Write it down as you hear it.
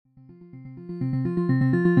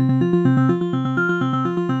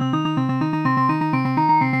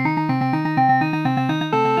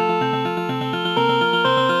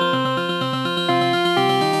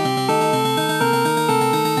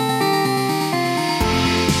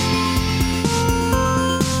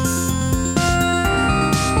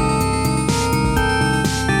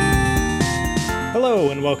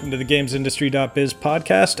welcome to the GamesIndustry.biz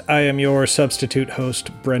podcast. I am your substitute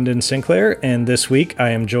host, Brendan Sinclair, and this week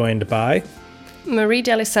I am joined by... Marie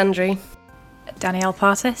D'Alessandri, Danielle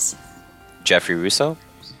Partis, Jeffrey Russo,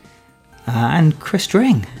 and Chris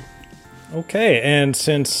Dring. Okay, and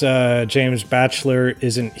since James Batchelor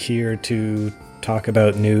isn't here to talk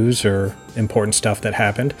about news or important stuff that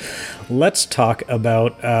happened, let's talk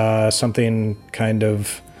about something kind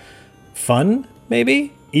of fun,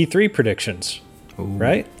 maybe? E3 predictions,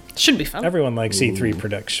 right? Should be fun. Everyone likes E3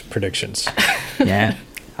 predictions. Yeah.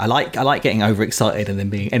 I like getting overexcited and then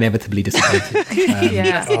being inevitably disappointed.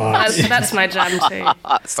 That's my jam too.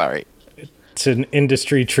 Sorry. It's an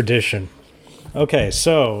industry tradition. Okay,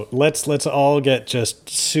 so let's all get just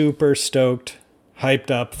super stoked,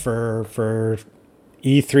 hyped up for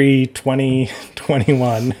E3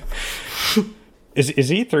 2021. Is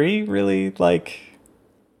E3 really like?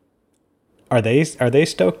 Are they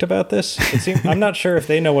stoked about this? I'm not sure if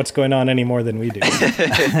they know what's going on any more than we do.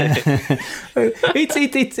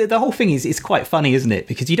 It's the whole thing is quite funny, isn't it?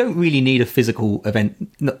 Because you don't really need a physical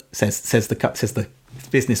event. Says the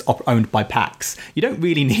business owned by PAX. You don't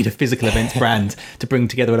really need a physical events brand to bring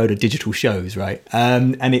together a load of digital shows, right?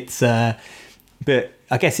 And it's, but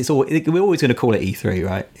I guess we're always going to call it E3,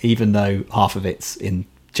 right? Even though half of it's in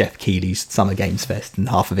Jeff Keighley's Summer Games Fest and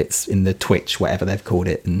half of it's in the Twitch, whatever they've called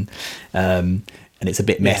it, and it's a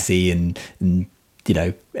bit messy and you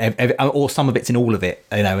know, or some of it's in all of it,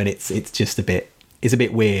 you know, and it's just a bit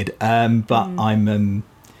weird. But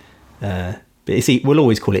see, we'll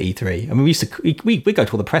always call it E3. I mean, we go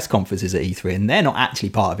to all the press conferences at E3, and they're not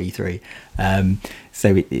actually part of E3.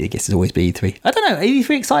 So I guess it's always be E3. I don't know. Are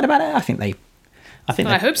E3 excited about it?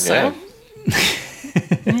 I hope so.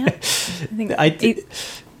 Yeah.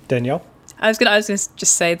 Danielle? I was gonna just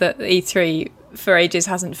say that E3 for ages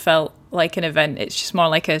hasn't felt like an event. It's just more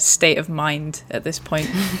like a state of mind at this point.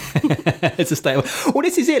 It's a state of... Well,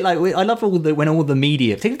 this is it. Like, I love when all the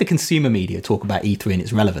media, particularly the consumer media, talk about E3 and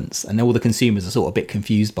its relevance, and all the consumers are sort of a bit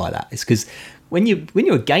confused by that. It's because when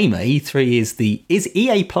you're a gamer, E3 is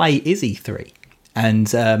EA Play is E3,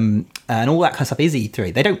 and all that kind of stuff is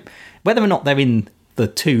E3. They don't, whether or not they're in the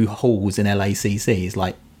two halls in LACC is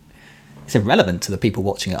like, it's irrelevant to the people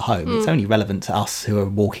watching at home. It's only relevant to us who are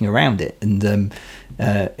walking around it, and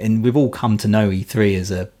we've all come to know E3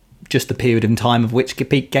 as just a period in time of which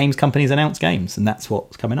games companies announce games, and that's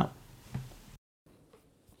what's coming up.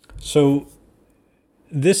 So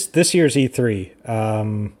this year's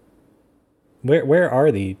E3, where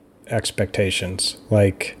are the expectations?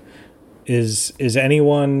 Like, is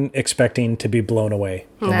anyone expecting to be blown away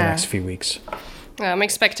in the next few weeks? I'm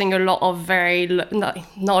expecting a lot of not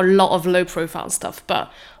a lot of low-profile stuff,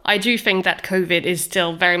 but I do think that COVID is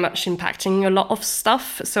still very much impacting a lot of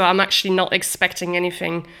stuff. So I'm actually not expecting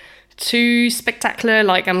anything too spectacular.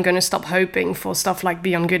 Like, I'm going to stop hoping for stuff like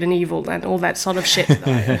Beyond Good and Evil and all that sort of shit that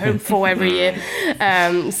I hope for every year.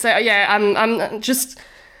 So yeah, I'm just...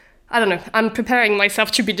 I don't know. I'm preparing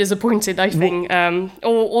myself to be disappointed, I think.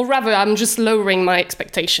 Or rather, I'm just lowering my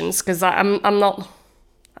expectations because I'm not...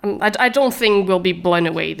 I don't think we'll be blown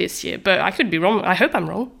away this year, but I could be wrong. I hope I'm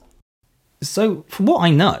wrong. So, from what I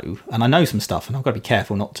know, and I know some stuff, and I've got to be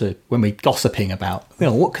careful not to, when we're gossiping about,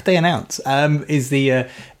 what could they announce? I'm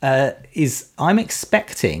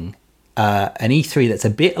expecting an E3 that's a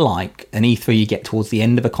bit like an E3 you get towards the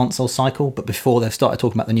end of a console cycle, but before they've started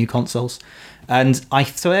talking about the new consoles. And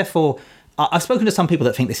therefore, I've spoken to some people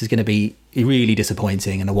that think this is going to be really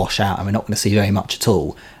disappointing and a washout, and we're not going to see very much at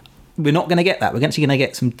all. We're not going to get that. We're actually going to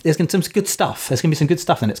get some good stuff. There's going to be some good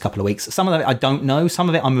stuff in the next couple of weeks. Some of it I don't know. Some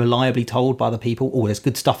of it I'm reliably told by other people, there's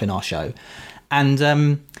good stuff in our show. And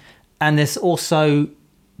there's also...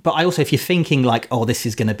 But I also, if you're thinking like, this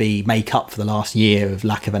is going to be make up for the last year of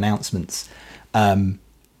lack of announcements,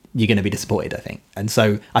 you're going to be disappointed, I think. And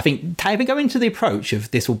so I think going into the approach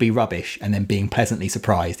of this will be rubbish and then being pleasantly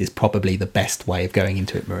surprised is probably the best way of going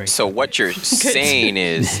into it, Marie. So what you're saying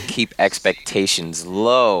is keep expectations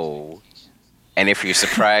low, and if you're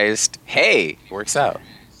surprised, hey, works out.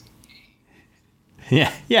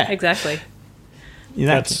 Yeah. Exactly.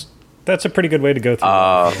 That's a pretty good way to go through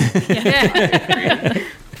Yeah.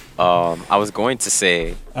 I was going to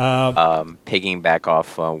say, piggyback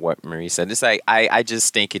off what Marie said. It's like I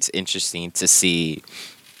just think it's interesting to see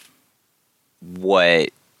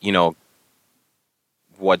what's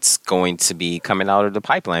going to be coming out of the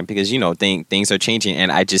pipeline, because things are changing,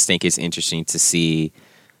 and I just think it's interesting to see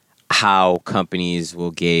how companies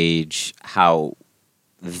will gauge how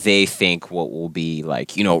they think what will be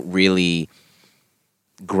like, really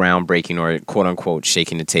groundbreaking or quote unquote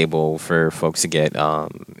shaking the table for folks to get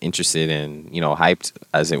interested and hyped,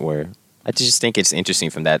 as it were. I just think it's interesting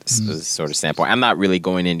from that sort of standpoint. I'm not really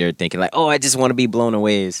going in there thinking like, oh, I just want to be blown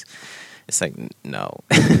away. It's like, no.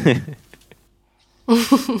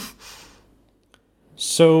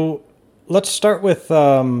 So let's start with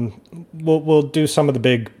we'll do some of the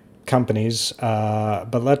big companies,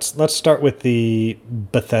 but let's start with the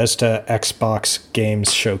Bethesda Xbox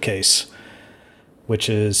Games Showcase, which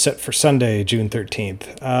is set for Sunday, June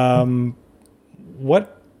 13th.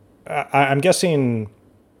 I'm guessing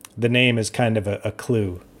the name is kind of a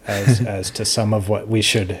clue as to some of what we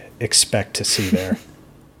should expect to see there.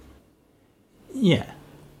 Yeah.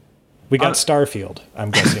 We got Starfield,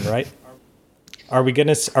 I'm guessing, right? Are we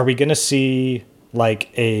gonna see like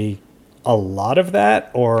a lot of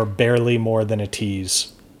that, or barely more than a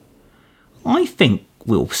tease? I think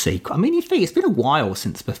we'll see. I mean, you think it's been a while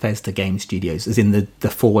since Bethesda Game Studios, as in the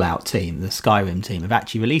Fallout team, the Skyrim team, have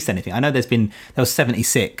actually released anything. I know there was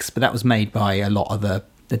 76, but that was made by a lot of the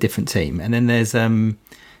different team. And then there's so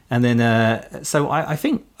I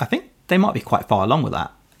think they might be quite far along with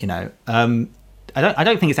that. You know, I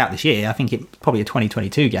don't think it's out this year. I think it's probably a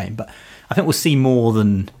 2022 game, but I think we'll see more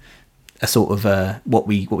than a sort of what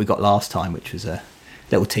we got last time, which was a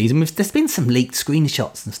little tease. And there's been some leaked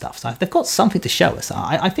screenshots and stuff, so if they've got something to show us,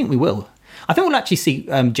 I think we will. I think we'll actually see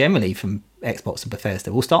generally from Xbox and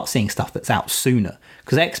Bethesda, we'll start seeing stuff that's out sooner,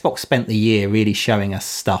 because Xbox spent the year really showing us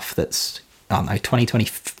stuff that's, I don't know,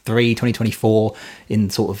 2023, 2024 in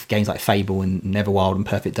sort of games like Fable and Neverwild and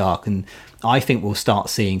Perfect Dark, and I think we'll start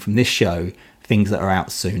seeing from this show things that are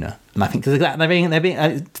out sooner. And I think because they're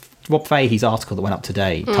being Rob Fahey's article that went up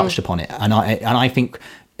today touched upon it, and I think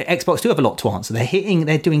Xbox do have a lot to answer.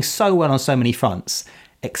 They're doing so well on so many fronts,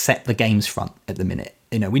 except the games front at the minute.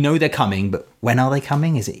 You know, we know they're coming, but when are they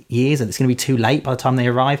coming? Is it years? And it's going to be too late by the time they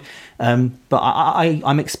arrive. But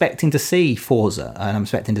I'm expecting to see Forza, and I'm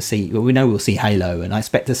expecting to see. Well, we know we'll see Halo, and I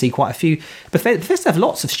expect to see quite a few. Bethesda have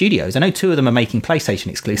lots of studios. I know 2 of them are making PlayStation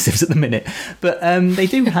exclusives at the minute, but they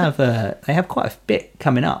do have they have quite a bit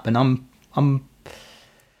coming up, and I'm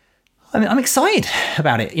excited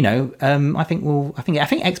about it. You know, I think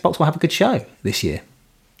Xbox will have a good show this year.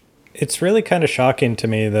 It's really kind of shocking to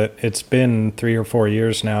me that it's been 3 or 4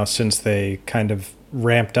 years now since they kind of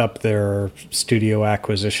ramped up their studio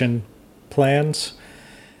acquisition plans,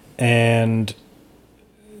 and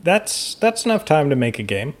that's enough time to make a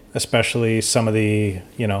game, especially some of the,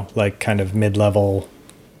 you know, like kind of mid-level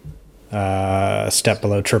step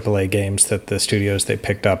below AAA games that the studios they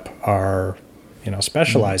picked up are, you know,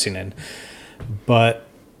 specializing in. But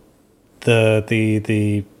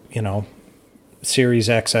the you know, Series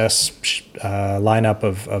XS lineup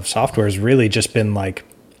of software has really just been like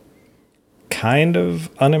kind of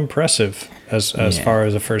unimpressive as far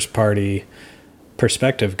as a first party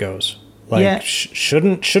perspective goes. Like,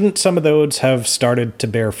 shouldn't some of those have started to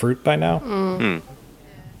bear fruit by now?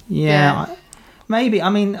 Yeah. Maybe. I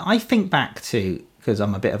mean, I think back to, because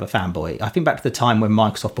I'm a bit of a fanboy, I think back to the time when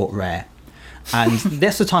Microsoft bought Rare, and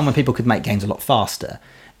that's the time when people could make games a lot faster.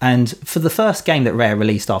 And for the first game that Rare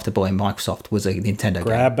released after buying Microsoft was a Nintendo game.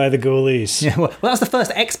 Grabbed by the Ghoulies. Yeah, well, that was the first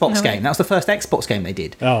Xbox game. That was the first Xbox game they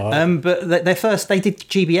did. But they did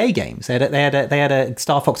GBA games. They had a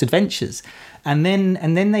Star Fox Adventures, and then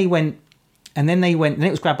it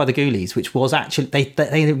was Grabbed by the Ghoulies, which was actually they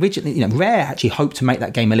originally, you know, Rare actually hoped to make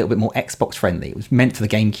that game a little bit more Xbox friendly. It was meant for the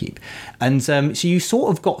GameCube, and so you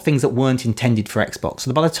sort of got things that weren't intended for Xbox.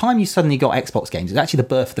 So by the time you suddenly got Xbox games, it was actually the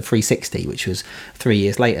birth of the 360, which was 3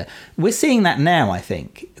 years later. We're seeing that now, I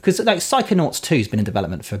think, because like Psychonauts 2 has been in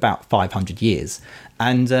development for about 500 years,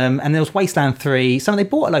 and there was Wasteland 3. So they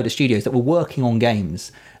bought a load of studios that were working on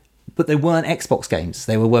games, but they weren't Xbox games.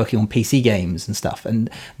 They were working on PC games and stuff. And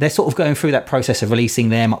they're sort of going through that process of releasing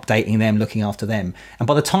them, updating them, looking after them. And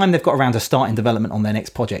by the time they've got around to starting development on their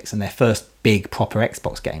next projects and their first big proper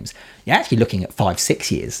Xbox games, you're actually looking at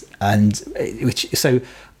 5-6 years. So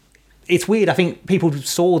it's weird. I think people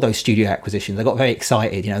saw those studio acquisitions. They got very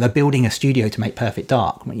excited. You know, they're building a studio to make Perfect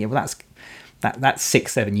Dark. I mean, yeah, well, that's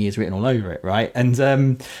 6-7 years written all over it, right? And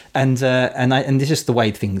it's just the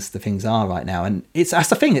way things are right now. And that's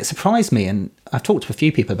the thing that surprised me. And I've talked to a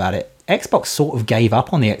few people about it. Xbox sort of gave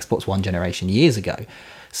up on the Xbox One generation years ago.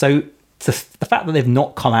 So the fact that they've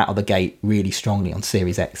not come out of the gate really strongly on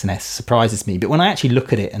Series X and S surprises me. But when I actually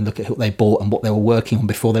look at it and look at what they bought and what they were working on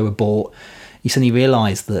before they were bought, you suddenly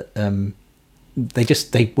realise that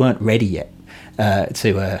they weren't ready yet.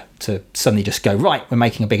 To suddenly just go, right, we're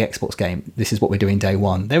making a big Xbox game. This is what we're doing day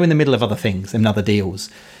one. They're in the middle of other things and other deals.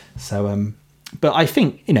 So but I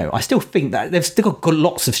think, I still think that they've still got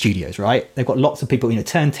lots of studios, right? They've got lots of people.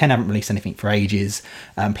 Turn 10 haven't released anything for ages.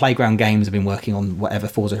 Playground Games have been working on whatever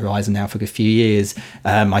Forza Horizon now for a few years.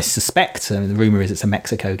 I suspect, the rumor is it's a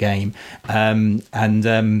Mexico game,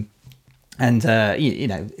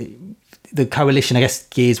 the Coalition. I guess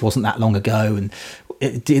Gears wasn't that long ago, and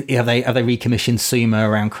have they recommissioned Suma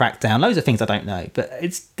around Crackdown? Loads of things I don't know, but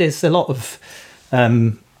there's a lot of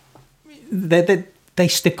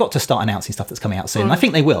they've got to start announcing stuff that's coming out soon. I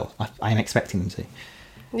think they will. I am expecting them to.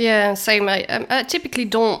 Yeah, same. I typically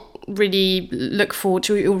don't really look forward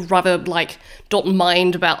to it, or rather, don't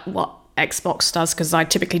mind about what Xbox does, because I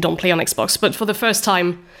typically don't play on Xbox. But for the first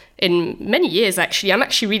time in many years, actually, I'm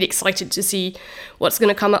actually really excited to see what's going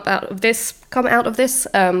to come out of this.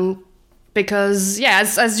 Because, yeah,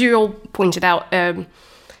 as you all pointed out,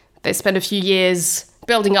 they spent a few years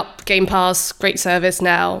building up Game Pass, great service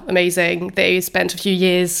now, amazing. They spent a few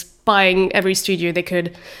years buying every studio they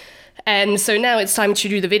could. And so now it's time to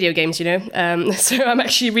do the video games, So I'm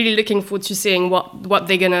actually really looking forward to seeing what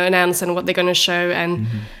they're going to announce and what they're going to show. And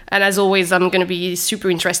as always, I'm going to be super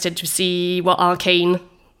interested to see what Arcane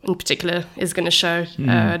in particular is going to show.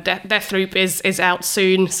 Deathloop is out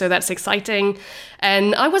soon, so that's exciting.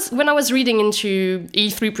 And when I was reading into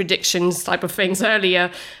E3 predictions type of things earlier,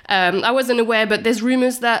 I wasn't aware, but there's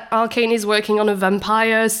rumors that Arcane is working on a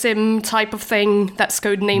vampire sim type of thing that's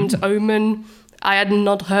codenamed Omen. I had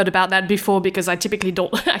not heard about that before because I typically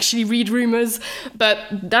don't actually read rumors, but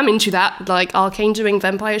I'm into that. Like Arcane doing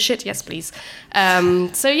vampire shit, yes please.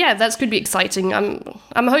 So yeah, that's could be exciting.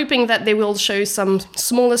 I'm hoping that they will show some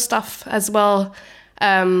smaller stuff as well.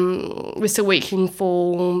 We're still waiting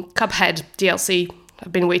for Cuphead DLC.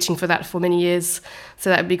 I've been waiting for that for many years, so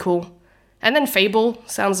that would be cool. And then Fable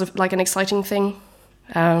sounds like an exciting thing.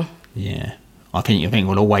 Yeah. I think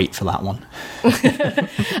we'll all wait for that one.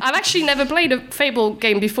 I've actually never played a Fable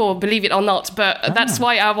game before, believe it or not, but that's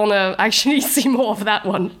why I want to actually see more of that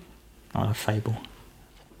one. I love Fable.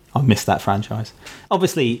 I've missed that franchise.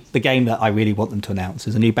 Obviously, the game that I really want them to announce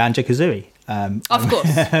is a new Banjo-Kazooie. Of course.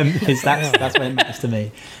 Because that's when it matters to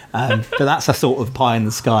me. But that's a sort of pie in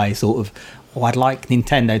the sky, sort of, I'd like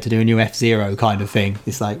Nintendo to do a new F-Zero kind of thing.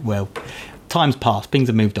 It's like, well, time's passed, things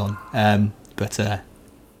have moved on.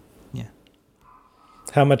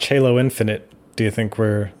 How much Halo Infinite do you think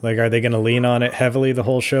are they going to lean on it heavily the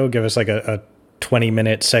whole show? Give us like a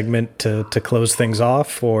 20-minute segment to close things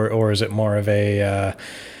off? Or is it more of a,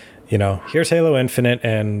 here's Halo Infinite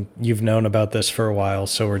and you've known about this for a while,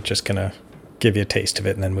 so we're just going to give you a taste of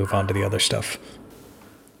it and then move on to the other stuff?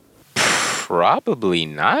 Probably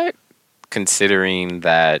not, considering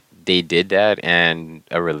that they did that and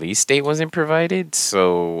a release date wasn't provided.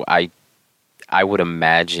 So I would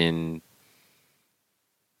imagine...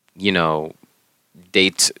 they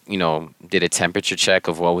did a temperature check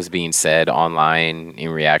of what was being said online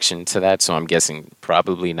in reaction to that. So I'm guessing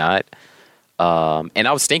probably not. And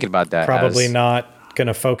I was thinking about that. Probably not going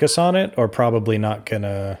to focus on it, or probably not going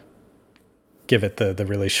to give it the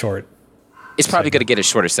really short. It's probably going to get a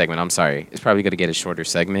shorter segment. I'm sorry. It's probably going to get a shorter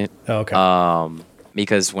segment. Oh, okay.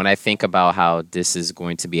 Because when I think about how this is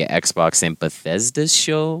going to be an Xbox and Bethesda's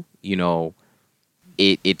show,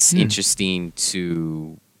 it's interesting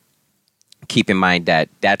to keep in mind that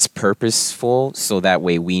that's purposeful, so that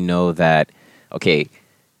way we know that, okay,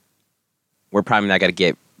 we're probably not going to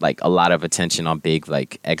get like a lot of attention on big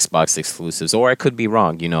like Xbox exclusives, or I could be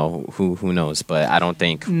wrong, who knows, but I don't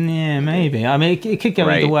think. Yeah, maybe. I mean, it could go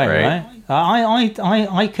either way, right?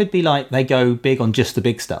 I could be like, they go big on just the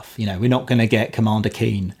big stuff. We're not going to get Commander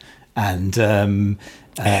Keen and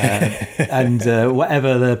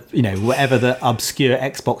whatever the obscure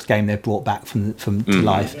Xbox game they've brought back from to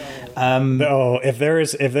life. If there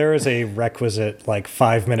is a requisite like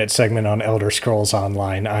 5-minute segment on Elder Scrolls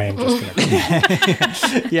Online, I am just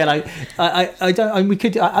gonna. Yeah, like I don't. We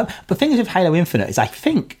could. The thing is with Halo Infinite is I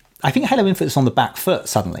think Halo Infinite's on the back foot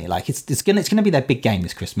suddenly. Like it's gonna be their big game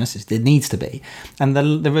this Christmas. It needs to be. And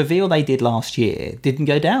the reveal they did last year didn't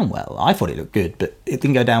go down well. I thought it looked good, but it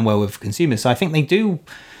didn't go down well with consumers. So I think they do.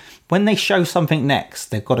 When they show something next,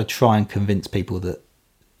 they've got to try and convince people that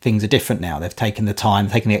things are different now. They've taken the time,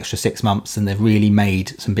 taken the extra 6 months, and they've really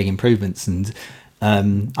made some big improvements. And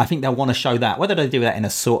I think they'll want to show that. Whether they do that in a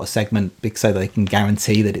sort of segment so that they can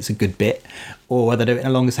guarantee that it's a good bit, or whether they do it in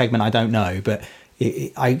a longer segment, I don't know. But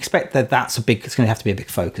I expect it's going to have to be a big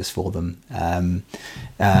focus for them.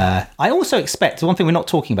 I also expect, one thing we're not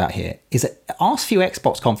talking about here, is that last few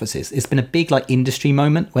Xbox conferences, it's been a big like industry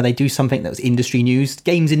moment where they do something that was industry news,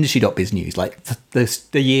 gamesindustry.biz news, like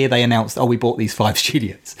the year they announced, we bought these 5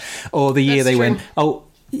 studios, or the year they went,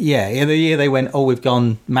 Yeah, the year they went, oh, we've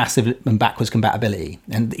gone massive and backwards compatibility,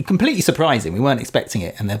 and completely surprising. We weren't expecting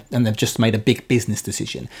it, and they've just made a big business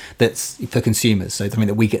decision that's for consumers, so something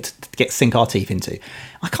that we get to sink our teeth into.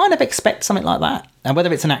 I kind of expect something like that, and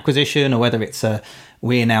whether it's an acquisition or whether it's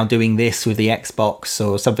we're now doing this with the Xbox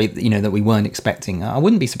or something that we weren't expecting. I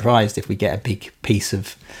wouldn't be surprised if we get a big piece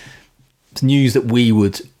of news that we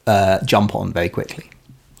would jump on very quickly.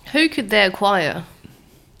 Who could they acquire?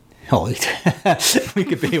 Oh, we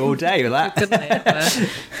could be all day with that.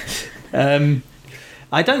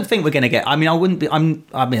 I don't think we're going to get. I mean, I wouldn't be. I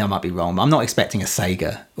might be wrong. But I'm not expecting a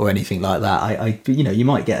Sega or anything like that. You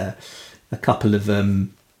might get a couple of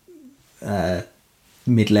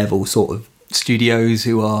mid-level sort of studios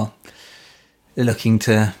who are looking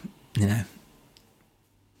to, I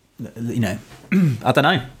don't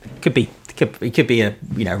know. It could be a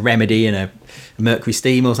Remedy and a Mercury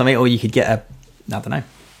Steam or something, or you could get I don't know.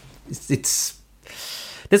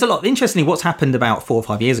 There's a lot. Interestingly, what's happened about 4 or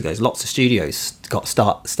 5 years ago is lots of studios got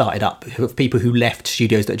started up. People who left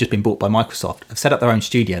studios that had just been bought by Microsoft have set up their own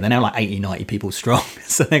studio. They're now like 80, 90 people strong.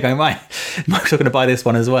 So they're going, right, Microsoft going to buy this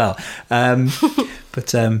one as well.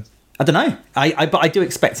 But I don't know. But I do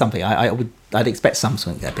expect something. I'd expect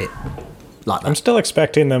something a bit like that. I'm still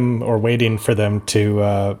expecting them or waiting for them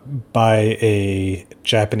to buy a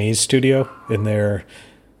Japanese studio in their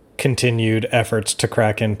continued efforts to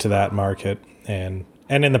crack into that market and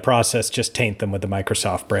in the process just taint them with the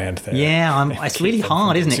Microsoft brand there. Yeah, it's really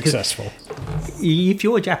hard, isn't it? Successful. If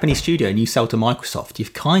you're a Japanese studio and you sell to Microsoft,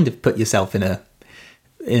 you've kind of put yourself in a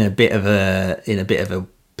bit of a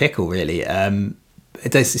pickle, really.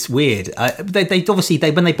 It's weird. They obviously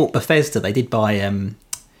when they bought Bethesda, they did buy the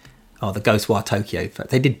Ghostwire Tokyo.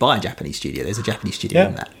 They did buy a Japanese studio. There's a Japanese studio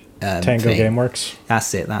in that. Tango thing. Gameworks.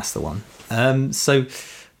 That's it. That's the one. So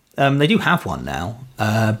they do have one now.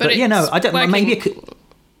 But I don't. Working. Maybe it could.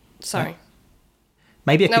 Sorry.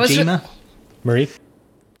 Maybe a Kojima. Marie?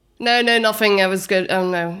 No, nothing. I was good. Oh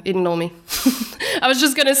no, ignore me. I was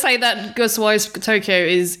just gonna say that Ghostwire Tokyo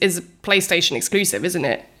is a PlayStation exclusive, isn't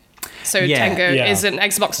it? So Tango is an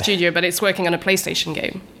Xbox studio, but it's working on a PlayStation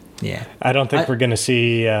game. Yeah. I don't think we're going to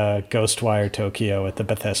see Ghostwire Tokyo at the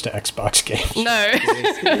Bethesda Xbox game. No.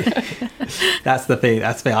 That's the thing.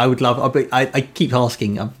 I would love. I keep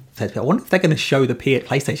asking. I wonder if they're going to show the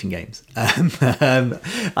PlayStation games.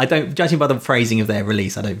 I don't. Judging by the phrasing of their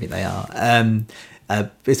release, I don't think they are.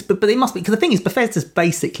 But they must be, because the thing is, Bethesda's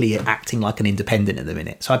basically acting like an independent at the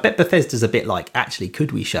minute. So I bet Bethesda's a bit like, actually,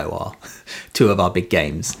 could we show our 2 of our big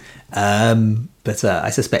games? But I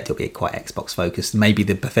suspect it'll be quite Xbox focused. Maybe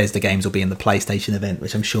the Bethesda games will be in the PlayStation event,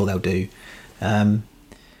 which I'm sure they'll do.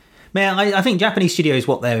 I think Japanese studios,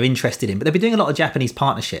 what they're interested in, but they've been doing a lot of Japanese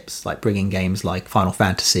partnerships, like bringing games like Final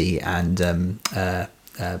Fantasy and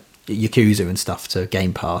Yakuza and stuff to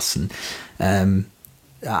Game Pass. And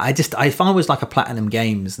if I was like a Platinum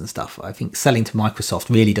Games and stuff, I think selling to Microsoft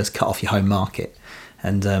really does cut off your home market.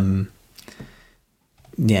 And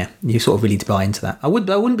you sort of really need to buy into that. I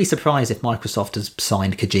wouldn't be surprised if Microsoft has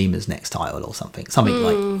signed Kojima's next title or something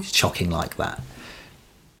like shocking like that.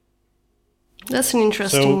 That's an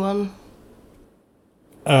interesting one.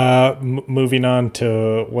 Moving on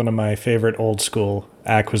to one of my favorite old school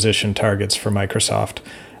acquisition targets for Microsoft,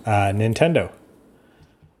 Nintendo.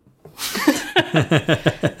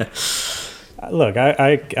 Look,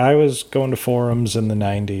 I was going to forums in the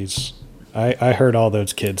 90s. I heard all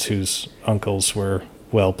those kids whose uncles were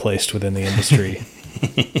well placed within the industry.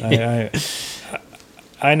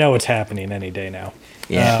 I know what's happening any day now.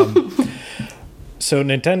 Yeah. So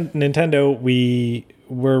Nintendo,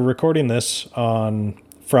 we're recording this on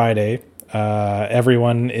Friday.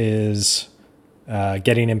 Everyone is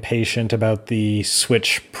getting impatient about the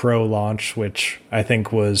Switch Pro launch, which I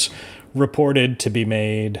think was reported to be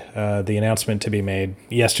made, the announcement to be made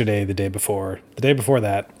yesterday, the day before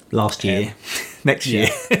that. Last year. Next year.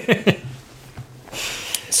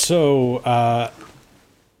 So,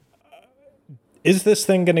 is this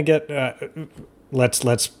thing going to get...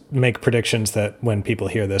 Let's make predictions that when people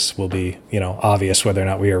hear this will be, obvious whether or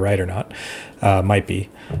not we are right or not. Might be.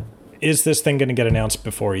 Is this thing going to get announced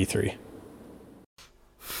before E3?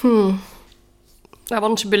 I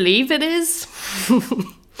want to believe it is.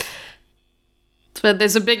 But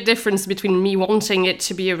there's a big difference between me wanting it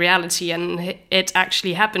to be a reality and it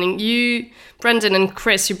actually happening. You, Brendan and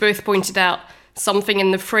Chris, you both pointed out something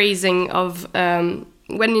in the phrasing of when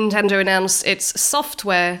Nintendo announced its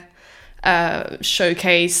software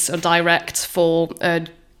showcase or direct for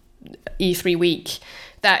E3 week.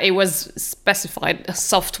 that it was specified as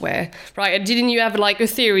software, right? And didn't you have like a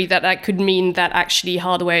theory that that could mean that actually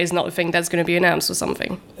hardware is not a thing that's going to be announced or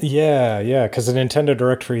something? Yeah, because the Nintendo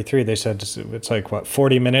Direct for E3, they said it's like, what,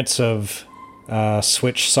 40 minutes of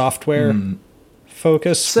Switch software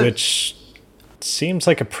focus, which seems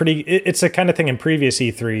like it's the kind of thing in previous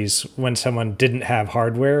E3s when someone didn't have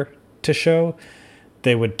hardware to show.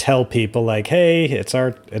 They would tell people like, "Hey, it's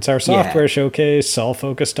our software showcase, all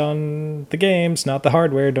focused on the games, not the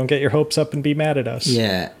hardware. Don't get your hopes up and be mad at us."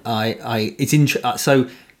 Yeah, so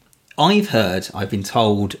I've been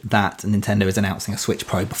told that Nintendo is announcing a Switch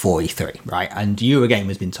Pro before E3, right? And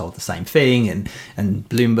Eurogamer's been told the same thing, and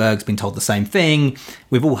Bloomberg's been told the same thing.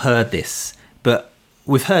 We've all heard this, but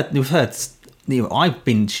we've heard. You know,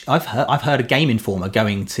 I've heard a Game Informer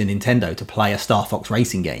going to Nintendo to play a Star Fox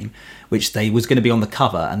racing game, which they was going to be on the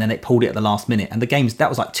cover, and then it pulled it at the last minute. And that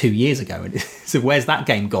was like 2 years ago. So where's that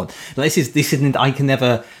game gone? This isn't. I can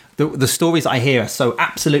never. The stories I hear are so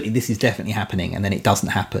absolutely this is definitely happening, and then it doesn't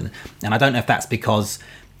happen. And I don't know if that's because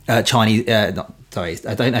I don't know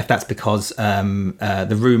if that's because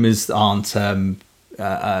the rumors aren't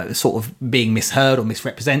sort of being misheard or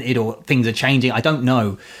misrepresented, or things are changing. I don't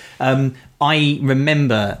know. I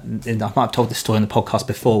remember, and I might have told this story on the podcast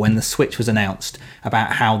before, when the Switch was announced,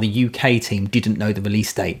 about how the UK team didn't know the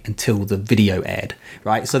release date until the video aired,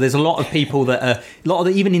 right? So there's a lot of people that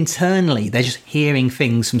even internally, they're just hearing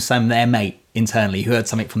things from their mate internally who heard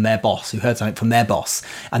something from their boss, who heard something from their boss,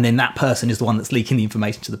 and then that person is the one that's leaking the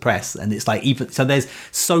information to the press. And it's like, so there's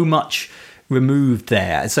so much removed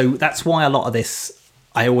there. So that's why a lot of this,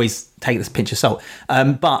 I always take this pinch of salt.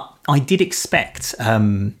 But I did expect...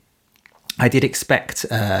 I do expect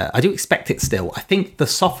it still. I think the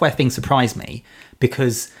software thing surprised me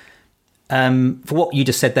because, for what you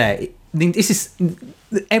just said there,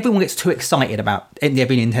 everyone gets too excited about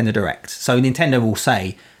every Nintendo Direct. So Nintendo will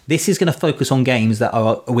say, this is going to focus on games that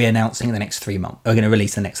we're announcing in the next 3 months, are going to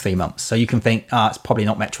release in the next 3 months. So you can think, it's probably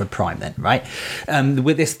not Metroid Prime then, right?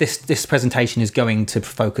 With this presentation is going to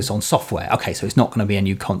focus on software. Okay, so it's not going to be a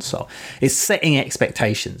new console. It's setting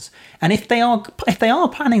expectations. And if they are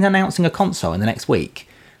planning on announcing a console in the next week,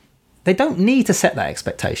 they don't need to set that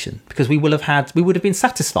expectation because we would have been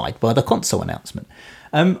satisfied by the console announcement.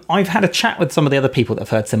 I've had a chat with some of the other people that have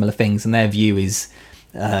heard similar things, and their view is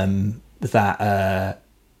that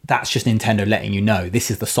that's just Nintendo letting you know this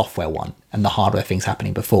is the software one and the hardware thing's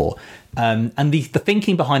happening before. And the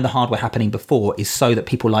thinking behind the hardware happening before is so that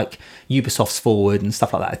people like Ubisoft's Forward and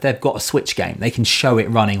stuff like that, if they've got a Switch game, they can show it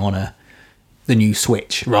running on the new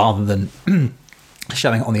Switch rather than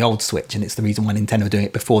showing it on the old Switch. And it's the reason why Nintendo are doing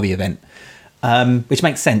it before the event, which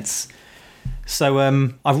makes sense. So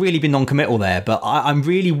I've really been non-committal there, but I'm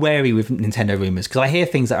really wary with Nintendo rumors because I hear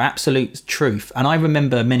things that are absolute truth. And I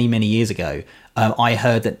remember many, many years ago, I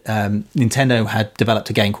heard that Nintendo had developed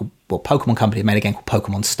a game called, Pokemon Company had made a game called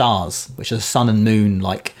Pokemon Stars, which is a Sun and Moon,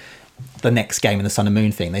 like the next game in the Sun and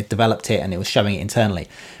Moon thing. They developed it and it was showing it internally.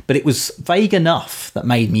 But it was vague enough that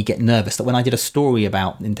made me get nervous that when I did a story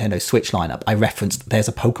about Nintendo Switch lineup, I referenced there's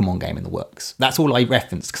a Pokemon game in the works. That's all I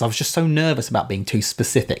referenced because I was just so nervous about being too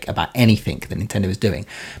specific about anything that Nintendo was doing.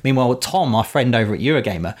 Meanwhile, Tom, our friend over at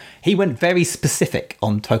Eurogamer, he went very specific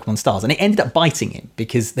on Pokemon Stars and it ended up biting him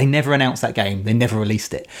because they never announced that game. They never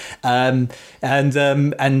released it. And he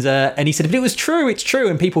said, but it was true, it's true.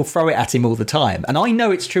 And people throw it at him all the time. And I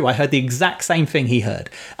know it's true. I heard the exact same thing he heard.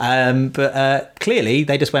 But clearly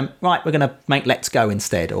they just went, right, we're going to make Let's Go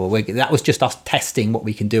instead. Or that was just us testing what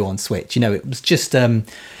we can do on Switch. You know, it was just...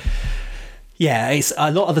 it's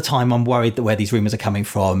a lot of the time I'm worried that where these rumors are coming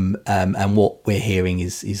from and what we're hearing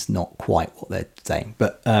is not quite what they're saying.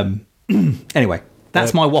 But anyway,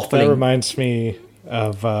 that's my waffling. That reminds me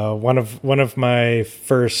of one of my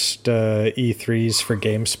first E3s for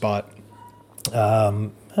GameSpot.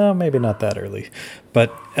 Maybe not that early,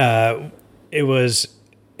 but it was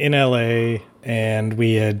in LA, and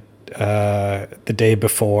we had the day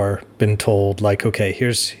before been told, like, okay,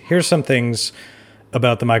 here's some things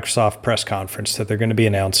about the Microsoft press conference that they're going to be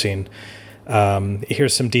announcing.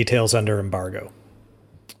 Here's some details under embargo.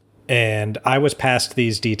 And I was passed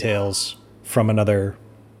these details from another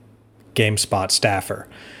GameSpot staffer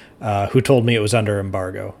who told me it was under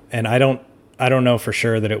embargo. And I don't know for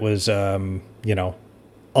sure that it was,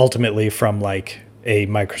 ultimately from like a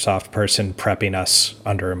Microsoft person prepping us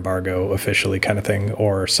under embargo officially kind of thing,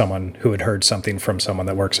 or someone who had heard something from someone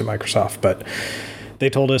that works at Microsoft. But they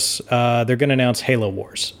told us they're going to announce Halo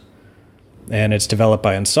Wars. And it's developed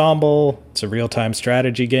by Ensemble. It's a real-time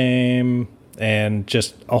strategy game. And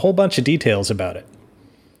just a whole bunch of details about it.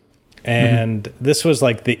 And this was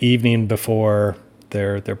like the evening before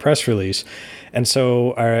their press release. And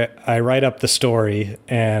so I write up the story,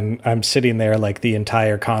 and I'm sitting there like the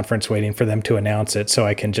entire conference waiting for them to announce it so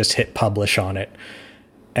I can just hit publish on it.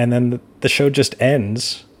 And then the show just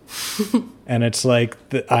ends. And it's like,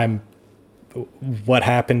 what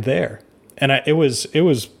happened there? And it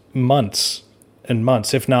was months and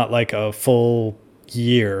months, if not like a full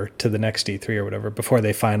year to the next E3 or whatever, before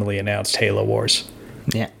they finally announced Halo Wars.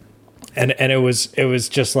 Yeah. And it was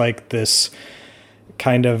just like this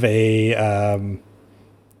kind of a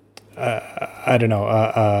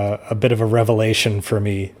bit of a revelation for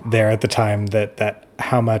me there at the time that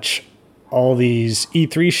how much all these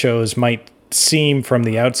E3 shows might seem from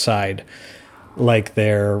the outside like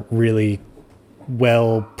they're really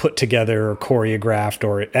well put together or choreographed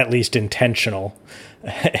or at least intentional,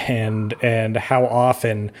 and how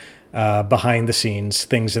often behind the scenes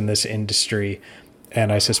things in this industry,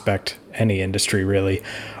 and I suspect any industry really,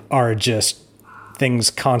 are just things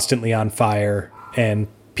constantly on fire and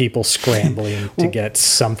people scrambling to get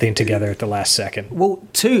something together at the last second. Well,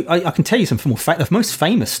 I can tell you some more. The most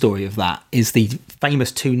famous story of that is the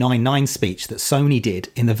famous 299 speech that Sony did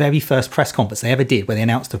in the very first press conference they ever did, where they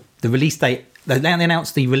announced the release date. They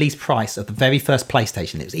announced the release price of the very first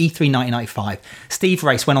PlayStation. It was E3 1995. Steve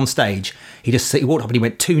Race went on stage. He walked up and he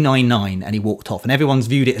went $299 and he walked off. And everyone's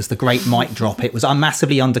viewed it as the great mic drop. It was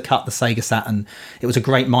massively undercut the Sega Saturn. It was a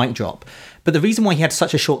great mic drop. But the reason why he had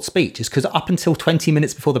such a short speech is because up until 20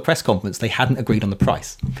 minutes before the press conference, they hadn't agreed on the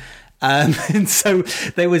price. And so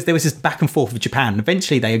there was this back and forth with Japan. And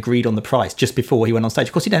eventually they agreed on the price just before he went on stage.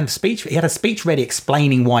 Of course, he didn't have a speech. He had a speech ready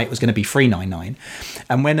explaining why it was going to be $399.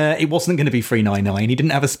 And when it wasn't going to be $399, he didn't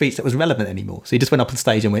have a speech that was relevant anymore. So he just went up on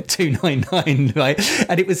stage and went $299, right?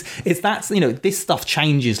 And this stuff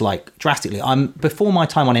changes like drastically. Before my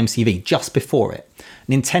time on MCV, just before it,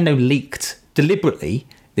 Nintendo leaked deliberately.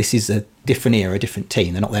 This is a different era, a different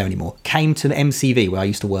team. They're not there anymore. Came to the MCV where I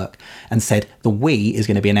used to work and said the Wii is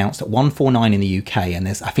going to be announced at $149 in the UK, and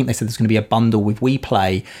I think they said there's going to be a bundle with Wii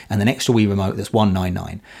Play and an extra Wii remote that's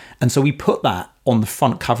 $199. And so we put that on the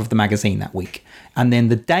front cover of the magazine that week. And then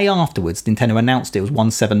the day afterwards, Nintendo announced it was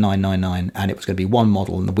 $179.99, and it was going to be one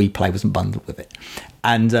model, and the Wii Play wasn't bundled with it.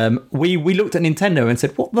 And we looked at Nintendo and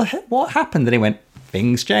said, "What the heck? What happened?" And they went,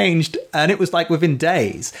 "Things changed," and it was like within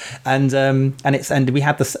days. And we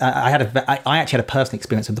had this. I actually had a personal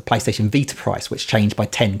experience of the PlayStation Vita price, which changed by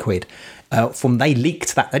 £10. They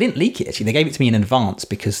leaked that. They didn't leak it actually. They gave it to me in advance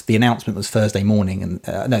because the announcement was Thursday morning, and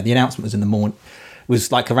the announcement was in the morning.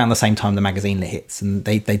 Was like around the same time the magazine hits, and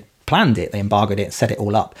they planned it, they embargoed it, set it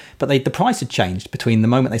all up. But the price had changed between the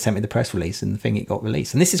moment they sent me the press release and the thing it got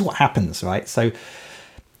released. And this is what happens, right? So,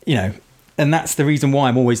 and that's the reason why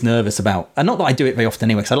I'm always nervous about, and not that I do it very often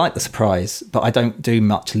anyway, because I like the surprise, but I don't do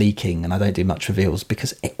much leaking and I don't do much reveals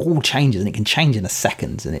because it all changes and it can change in a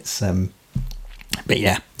second. And it's, but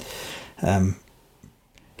yeah,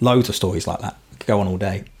 loads of stories like that. Could go on all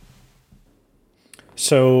day.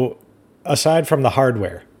 So aside from the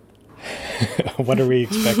hardware, what are we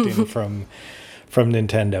expecting from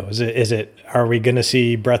Nintendo? Is it, are we going to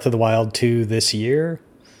see Breath of the Wild 2 this year?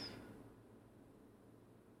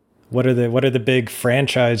 What are the big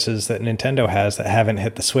franchises that Nintendo has that haven't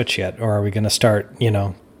hit the Switch yet? Or are we going to start,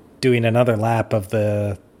 doing another lap of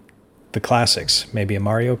the classics? Maybe a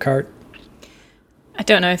Mario Kart? I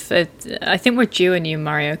don't know I think we're due a new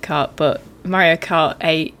Mario Kart, but Mario Kart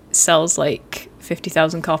 8 sells like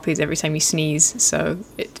 50,000 copies every time you sneeze, so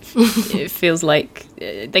it feels like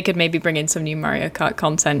they could maybe bring in some new Mario Kart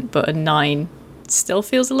content, but a 9 still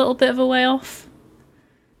feels a little bit of a way off.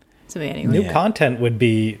 To me anyway. New content would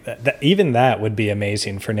be, even that would be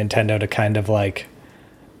amazing for Nintendo to kind of like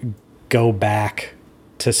go back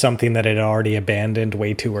to something that it had already abandoned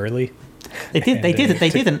way too early. They did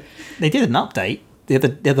an update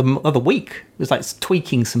the other week. It was like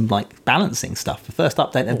tweaking some like balancing stuff. The first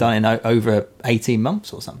update they've done in over 18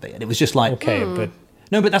 months or something, and it was just like but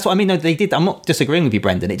that's what I mean. No, they did. I'm not disagreeing with you,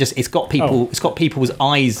 Brendan. It's got people's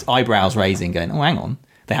eyebrows raising, going, "Oh, hang on,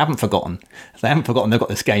 they haven't forgotten. They've got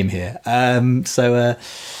this game here."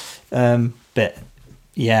 But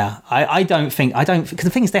yeah, I don't think because the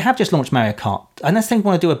thing is they have just launched Mario Kart, unless they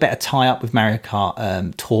want to do a better tie-up with Mario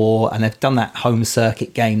Kart Tour, and they've done that home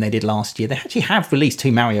circuit game they did last year. They actually have released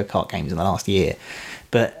 2 Mario Kart games in the last year,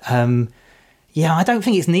 but yeah, I don't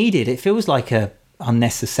think it's needed. It feels like a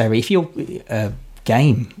unnecessary. If you're a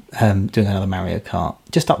game doing another Mario Kart,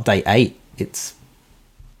 just update 8. Just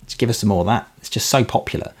give us some more of that. It's just so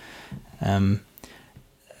popular. The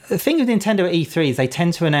thing with Nintendo at E3 is they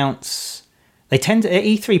tend to announce.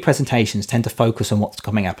 E3 presentations tend to focus on what's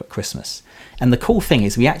coming up at Christmas. And the cool thing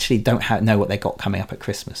is we actually don't know what they got coming up at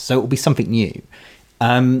Christmas. So it will be something new.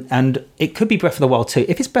 And it could be Breath of the Wild 2.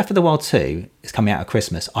 If it's Breath of the Wild 2, it's coming out at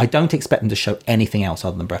Christmas, I don't expect them to show anything else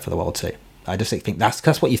other than Breath of the Wild 2. I just think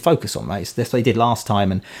that's what you focus on, right? That's what they did last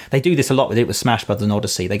time, and they do this a lot with it with Smash Brothers and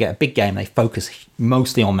Odyssey. They get a big game, they focus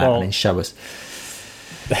mostly on that and then show us.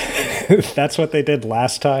 That's what they did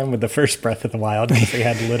last time with the first Breath of the Wild, because they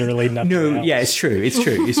had literally nothing else. Yeah, it's true.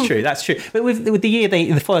 That's true. But with the year,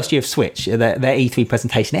 the first year of Switch, their E3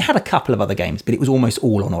 presentation, it had a couple of other games, but it was almost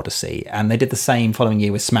all on Odyssey. And they did the same following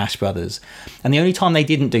year with Smash Brothers. And the only time they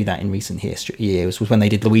didn't do that in recent years was when they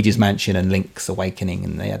did Luigi's Mansion and Link's Awakening,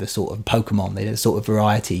 and they had a sort of Pokemon, they did a sort of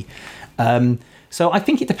variety. So I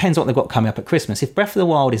think it depends what they've got coming up at Christmas. If Breath of the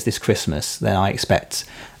Wild is this Christmas, then I expect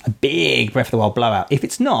a big Breath of the Wild blowout. If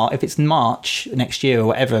it's not, if it's March next year or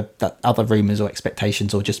whatever that other rumours or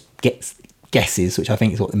expectations or just guesses, which I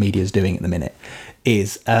think is what the media is doing at the minute,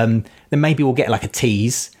 is then maybe we'll get like a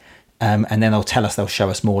tease, and then they'll show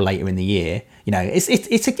us more later in the year. You know,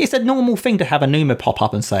 it's a normal thing to have a Numa pop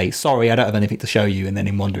up and say, "Sorry, I don't have anything to show you," and then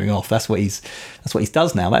him wandering off. That's what he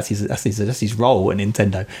does now. That's his role at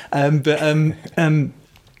Nintendo.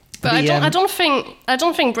 But I don't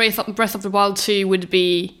think Breath of the Wild 2 would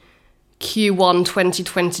be Q1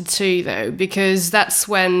 2022 though, because that's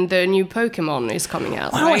when the new Pokemon is coming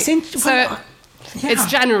out. Oh, right? It's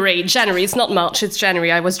January. It's not March. It's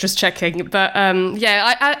January. I was just checking, but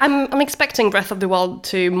I'm expecting Breath of the Wild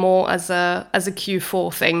 2 more as a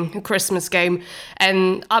Q4 thing, a Christmas game,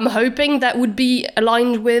 and I'm hoping that would be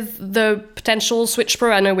aligned with the potential Switch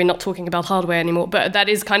Pro. I know we're not talking about hardware anymore, but that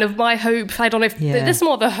is kind of my hope. I don't know if this is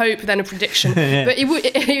more of a hope than a prediction, but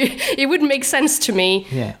it would make sense to me.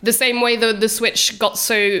 Yeah. The same way the Switch got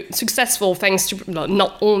so successful thanks to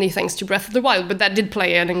not only thanks to Breath of the Wild, but that did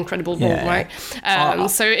play an incredible role, right?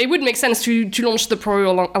 So it would make sense to launch the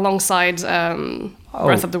Pro alongside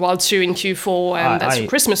Breath of the Wild 2 in Q4, and that's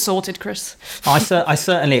Christmas sorted, Chris. I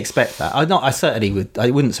certainly expect that.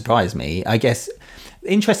 It wouldn't surprise me. I guess,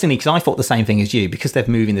 interestingly, because I thought the same thing as you, because they're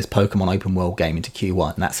moving this Pokemon open world game into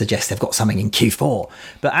Q1, that suggests they've got something in Q4.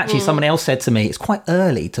 But actually, someone else said to me, it's quite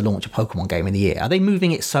early to launch a Pokemon game in the year. Are they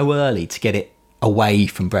moving it so early to get it away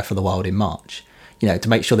from Breath of the Wild in March? You know, to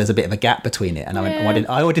make sure there's a bit of a gap between it. And I went,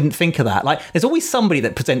 I didn't think of that. Like, there's always somebody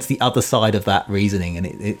that presents the other side of that reasoning, and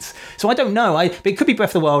it's so I don't know. But it could be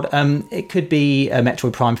Breath of the Wild. It could be a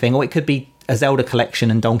Metroid Prime thing, or it could be a Zelda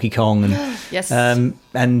collection and Donkey Kong, and yes, and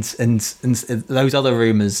those other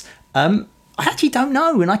rumors. I actually don't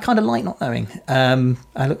know, and I kind of like not knowing. I'm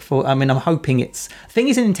hoping it's. The thing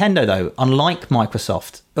is, in Nintendo though, unlike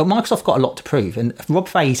Microsoft, but Microsoft got a lot to prove, and Rob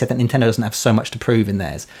Fahey said that Nintendo doesn't have so much to prove in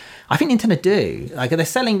theirs. I think Nintendo do. Like, they're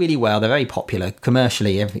selling really well. They're very popular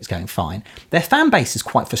commercially. Everything's going fine. Their fan base is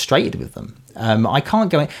quite frustrated with them. I can't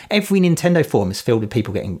go in. Every Nintendo forum is filled with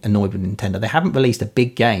people getting annoyed with Nintendo. They haven't released a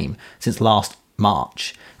big game since last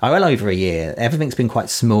March. Well over a year. Everything's been quite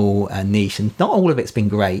small and niche, and not all of it's been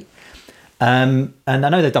great. And I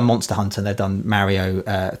know they've done Monster Hunter and they've done Mario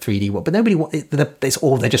 3D, but nobody.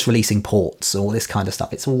 They're just releasing ports, all this kind of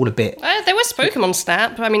stuff. It's all a bit. There was Pokemon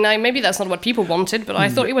Snap. I mean, maybe that's not what people wanted, but I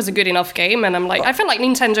thought it was a good enough game. And I feel like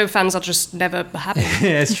Nintendo fans are just never happy.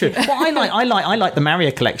 Yeah, it's true. Well, I like the Mario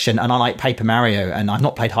collection, and I like Paper Mario, and I've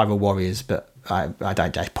not played Hyrule Warriors, but. I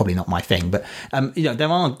don't. It's probably not my thing, but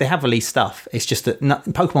they have released stuff. It's just that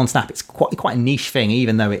Pokemon Snap. It's quite a niche thing,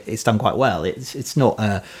 even though it's done quite well. It's not.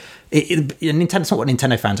 Nintendo. It's not what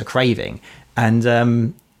Nintendo fans are craving, and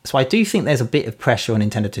so I do think there's a bit of pressure on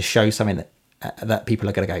Nintendo to show something that people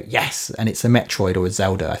are going to go yes, and it's a Metroid or a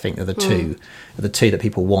Zelda. I think they're the two that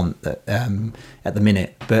people want that at the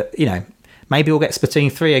minute. But maybe we'll get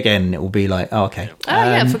Splatoon 3 again. And it will be like, oh, okay.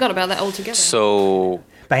 I forgot about that altogether. So.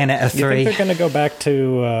 Bayonetta 3. You think they're going to go back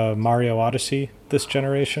to Mario Odyssey this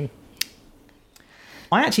generation?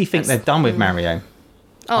 I actually think they're done with Mario.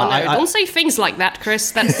 Oh, no, don't say things like that,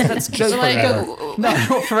 Chris. That's just no,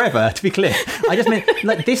 not forever, to be clear. I just mean,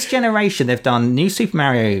 like, this generation, they've done New Super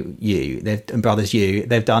Mario U, and Brothers U,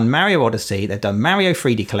 they've done Mario Odyssey, they've done Mario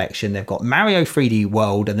 3D Collection, they've got Mario 3D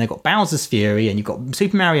World, and they've got Bowser's Fury, and you've got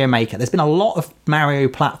Super Mario Maker. There's been a lot of Mario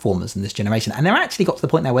platformers in this generation, and they're actually got to the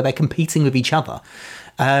point now where they're competing with each other.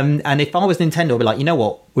 And if I was Nintendo, I'd be like, you know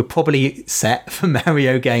what? We're probably set for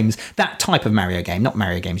Mario games. That type of Mario game, not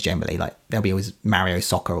Mario games generally. Like, there'll be always Mario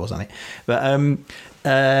Soccer or something. But and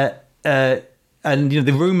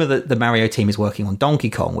the rumor that the Mario team is working on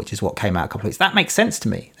Donkey Kong, which is what came out a couple of weeks, that makes sense to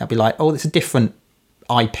me. That'd be like, oh, it's a different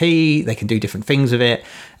IP. They can do different things with it,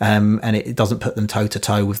 and it doesn't put them toe to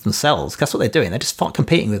toe with themselves. That's what they're doing. They're just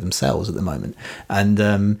competing with themselves at the moment. And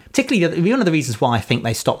particularly, one of the reasons why I think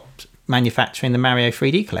they stopped manufacturing the Mario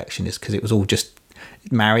 3D collection is because it was all just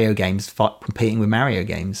Mario games competing with Mario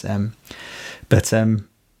games. But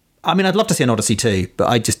I mean, I'd love to see an Odyssey 2, but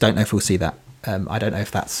I just don't know if we'll see that. I don't know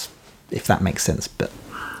if that makes sense, but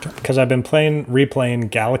because I've been replaying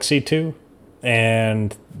Galaxy 2,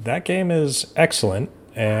 and that game is excellent.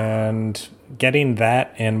 And getting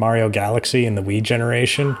that and Mario Galaxy in the Wii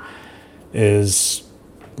generation is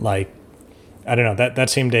like, I don't know, that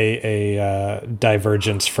seemed a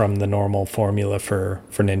divergence from the normal formula for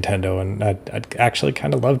Nintendo, and I'd actually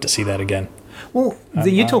kind of love to see that again. Well,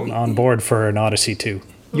 you're talking on board for an Odyssey 2.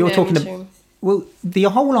 You're talking about, well, the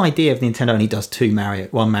whole idea of Nintendo only does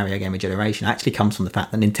one Mario game a generation actually comes from the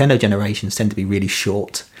fact that Nintendo generations tend to be really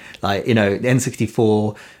short. Like, the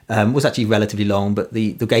N64 was actually relatively long, but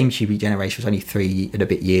the GameCube generation was only 3 and a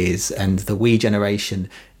bit years, and the Wii generation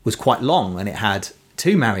was quite long, and it had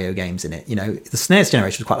 2 Mario games in it. The SNES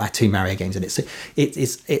generation was quite like 2 Mario games in it. So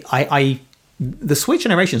the Switch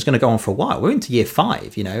generation is going to go on for a while. We're into year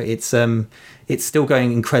 5. It's still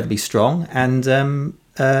going incredibly strong, and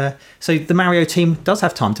so the Mario team does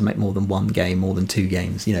have time to make more than one game, more than 2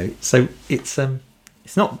 games. So it's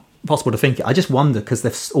not possible to think. I just wonder,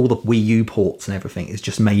 because all the Wii U ports and everything has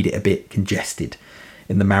just made it a bit congested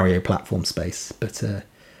in the Mario platform space. But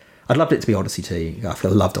I'd loved it to be Odyssey 2. I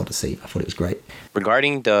loved Odyssey. I thought it was great.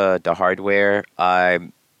 Regarding the hardware,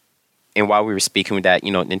 and while we were speaking with that,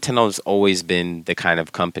 Nintendo's always been the kind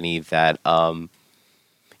of company that,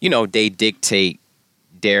 they dictate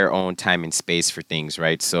their own time and space for things,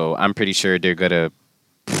 right? So I'm pretty sure they're going to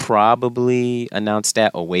probably announce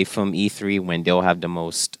that away from E3 when they'll have the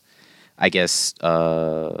most, I guess,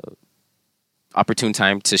 opportune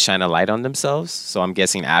time to shine a light on themselves. So I'm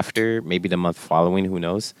guessing after, maybe the month following, who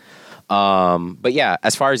knows? But yeah,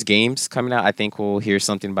 as far as games coming out, I think we'll hear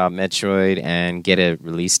something about Metroid and get a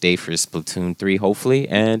release date for Splatoon 3, hopefully.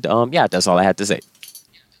 And yeah, that's all I had to say.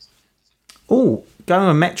 Oh, going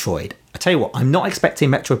on Metroid. I tell you what, I'm not expecting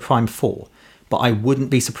Metroid Prime 4, but I wouldn't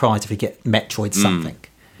be surprised if we get Metroid something.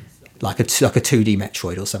 Like a 2D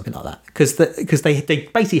Metroid or something like that. Because they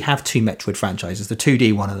basically have 2 Metroid franchises, the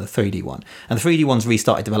 2D one and the 3D one. And the 3D one's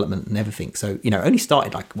restarted development and everything. So, only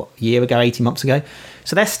started a year ago, 18 months ago.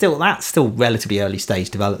 So that's still relatively early stage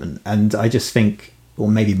development. And I just think, or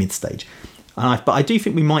maybe mid stage. But I do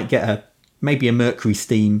think we might get maybe a Mercury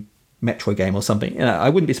Steam Metroid game or something. I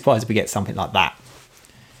wouldn't be surprised if we get something like that.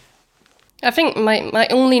 I think my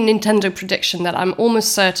only Nintendo prediction that I'm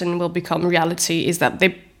almost certain will become reality is that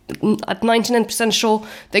they, at 99% sure,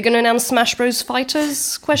 they're going to announce Smash Bros.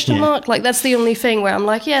 Fighters, ? Like, that's the only thing where I'm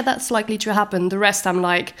like, yeah, that's likely to happen. The rest, I'm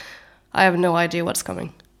like, I have no idea what's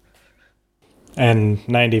coming. And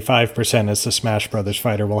 95% is the Smash Brothers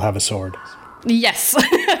fighter will have a sword. Yes,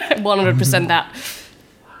 100% that.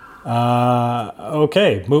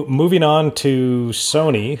 Okay, moving on to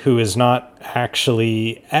Sony, who is not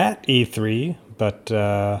actually at E3, but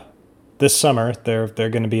this summer they're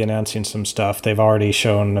going to be announcing some stuff. They've already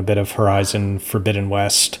shown a bit of Horizon Forbidden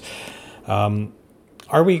West.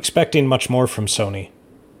 Are we expecting much more from Sony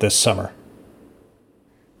this summer?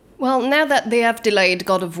 Well, now that they have delayed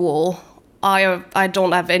God of War, I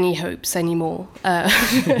don't have any hopes anymore.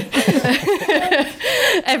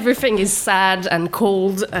 Everything is sad and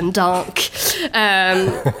cold and dark.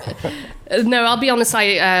 No, I'll be honest.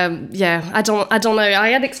 I don't know. I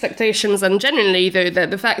had expectations, and generally, though,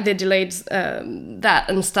 the fact they delayed that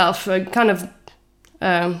and stuff kind of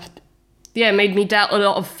made me doubt a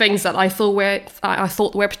lot of things that I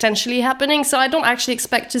thought were potentially happening. So I don't actually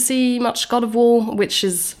expect to see much God of War, which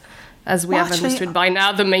is, as we have understood by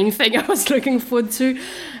now, the main thing I was looking forward to.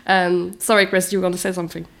 Sorry, Chris, you were going to say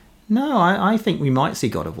something? No, I think we might see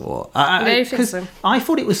God of War. You think so? I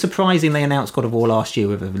thought it was surprising they announced God of War last year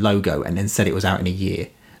with a logo and then said it was out in a year.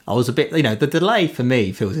 I was a bit, the delay for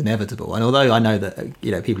me feels inevitable. And although I know that,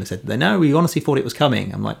 people have said, no, we honestly thought it was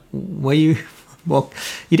coming. I'm like, were you? Well,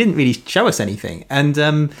 you didn't really show us anything. And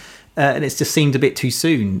it just seemed a bit too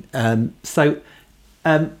soon. I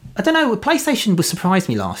don't know, PlayStation surprised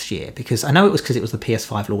me last year because I know it was because it was the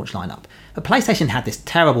PS5 launch lineup. But PlayStation had this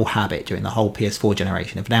terrible habit during the whole PS4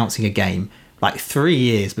 generation of announcing a game like 3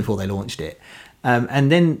 years before they launched it.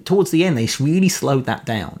 And then towards the end, they really slowed that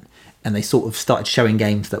down. And they sort of started showing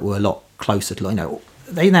games that were a lot closer to,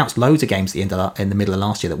 they announced loads of games at in the middle of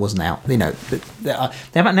last year that wasn't out. They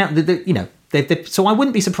haven't announced, so I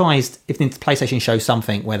wouldn't be surprised if the PlayStation shows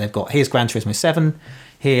something where they've got, here's Gran Turismo 7,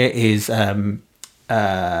 here is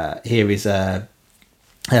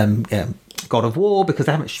God of War, because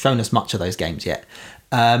they haven't shown us much of those games yet.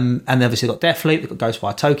 And they obviously got Deathloop, they've got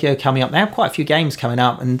Ghostwire Tokyo coming up. They have quite a few games coming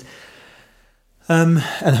up, and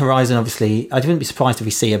Horizon, obviously. I wouldn't be surprised if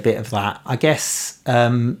we see a bit of that. I guess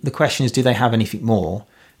the question is, do they have anything more?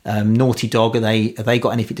 Naughty Dog, have they got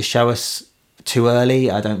anything to show us too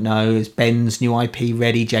early? I don't know. Is Ben's new IP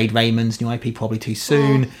ready? Jade Raymond's new IP probably too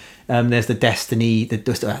soon. There's the Destiny,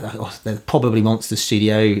 the probably Monster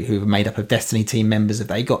Studio, who are made up of Destiny team members. Have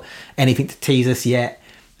they got anything to tease us yet?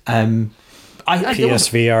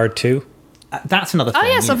 PSVR 2? That's another thing. Oh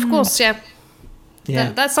yes, you of know. course, yeah.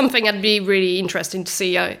 Yeah. That's something that'd be really interesting to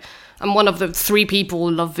see. I'm one of the 3 people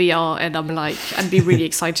who love VR, and I'm like, I'd be really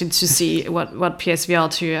excited to see what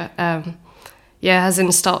PSVR 2 has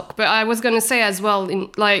in stock. But I was going to say as well,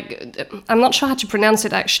 I'm not sure how to pronounce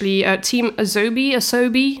it actually. Team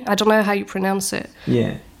Asobi. I don't know how you pronounce it.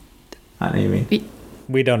 Yeah. I know what you mean.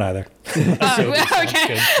 We don't either.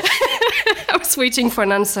 Okay. I was waiting for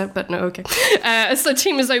an answer, but no, okay. So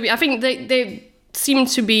Team Asobi, I think they seem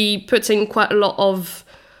to be putting quite a lot of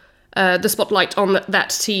the spotlight on that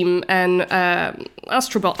team, and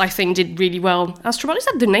Astrobot, I think, did really well. Astrobot, is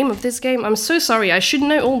that the name of this game? I'm so sorry. I should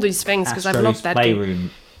know all these things because I've loved that Playroom.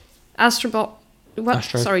 game. Astrobot. What?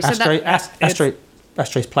 Sorry,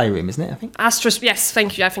 Astro's Playroom, isn't it? I think. Astros. Yes,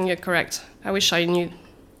 thank you. I think you're correct. I wish I knew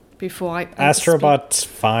before I. Astrobot's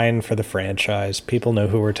fine for the franchise. People know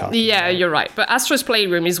who we're talking. Yeah, about. you're right. But Astro's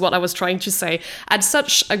Playroom is what I was trying to say. Had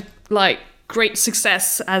such a great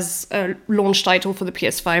success as a launch title for the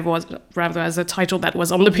PS5, or rather as a title that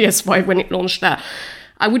was on the PS5 when it launched that.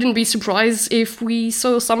 I wouldn't be surprised if we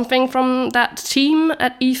saw something from that team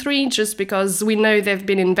at E3, just because we know they've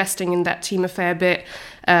been investing in that team a fair bit.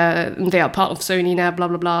 They are part of Sony now, blah,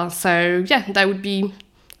 blah, blah. So, yeah, that would be...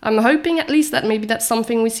 I'm hoping at least that maybe that's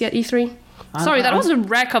something we see at E3. Sorry, that was a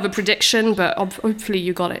wreck of a prediction, but hopefully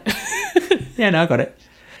you got it. Yeah, no, I got it.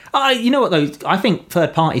 You know what, though? I think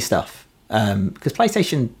third-party stuff, because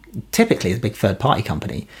PlayStation typically is a big third-party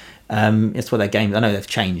company. It's what their games. I know they've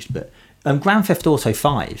changed, but Grand Theft Auto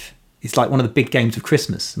 5 is like one of the big games of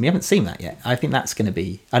Christmas, and we haven't seen that yet. I think that's going to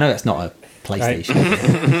be. I know that's not a PlayStation.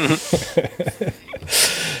 Right.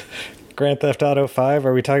 Grand Theft Auto 5.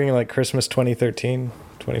 Are we talking like Christmas 2013?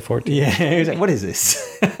 2014. Yeah, it was like, what is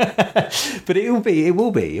this? But it will be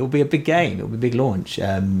a big game. It will be a big launch.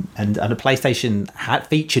 And a PlayStation had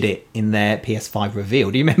featured it in their PS5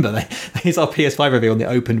 reveal. Do you remember that? It's our PS5 reveal, and they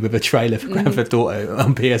opened with a trailer for Grand Theft Auto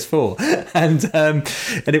on PS4, and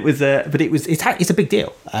it was it's a big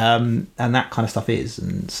deal, and that kind of stuff is,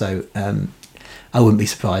 and so I wouldn't be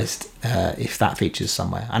surprised if that features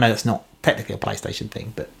somewhere. I know that's not technically a PlayStation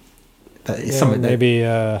thing, but it's something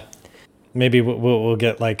that maybe we'll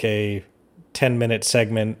get like a 10-minute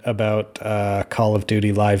segment about Call of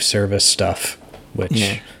Duty live service stuff,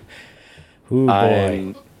 which, ooh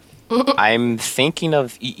boy. I'm thinking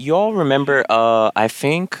of, you all remember, I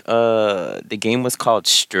think the game was called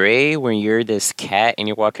Stray, where you're this cat and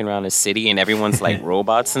you're walking around the city and everyone's like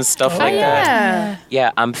robots and stuff like that.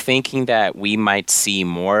 Yeah, I'm thinking that we might see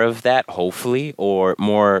more of that, hopefully, or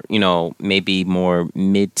more, maybe more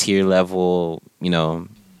mid-tier level,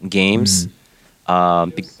 games.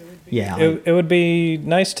 It would be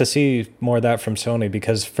nice to see more of that from Sony,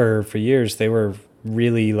 because for years they were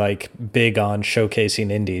really like big on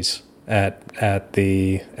showcasing indies at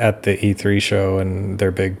the E3 show and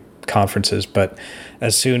their big conferences, but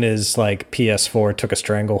as soon as like PS4 took a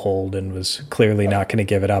stranglehold and was clearly not going to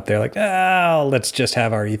give it up, they're like, let's just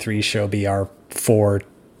have our E3 show be our 4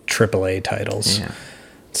 AAA titles,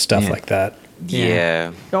 stuff like that.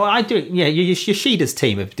 Yeah. Oh, I do. Yeah, Yoshida's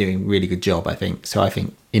team are doing a really good job, I think. So I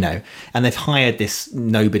think, and they've hired this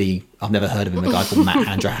nobody, I've never heard of him, a guy called Matt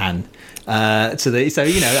Handrahan. I'm sure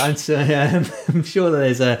I'm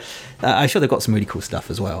sure they've got some really cool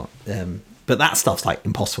stuff as well. But that stuff's like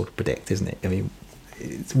impossible to predict, isn't it? I mean,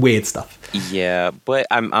 it's weird stuff. Yeah, but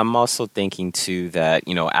I'm also thinking too that,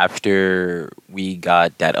 after we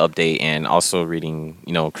got that update, and also reading,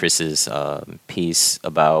 Chris's piece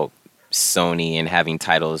about Sony and having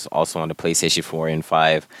titles also on the PlayStation 4 and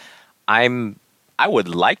 5, I would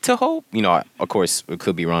like to hope, of course it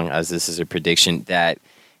could be wrong as this is a prediction, that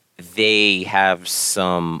they have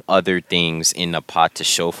some other things in the pot to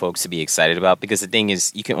show folks to be excited about, because the thing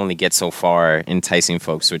is, you can only get so far enticing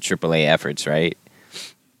folks with AAA efforts, right?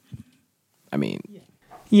 I mean,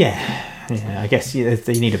 I guess you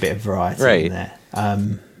need a bit of variety in there.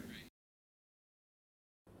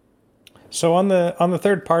 So on the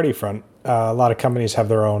third party front, a lot of companies have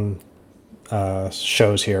their own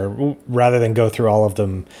shows here. Rather than go through all of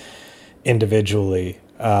them individually,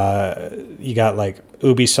 you got like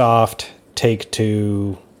Ubisoft,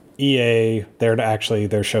 Take-Two, EA.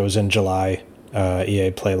 Their show's in July.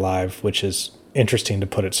 EA Play Live, which is interesting to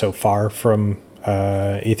put it so far from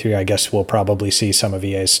E3. I guess we'll probably see some of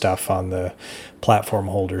EA's stuff on the platform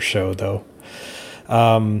holder show though.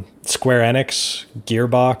 Square Enix,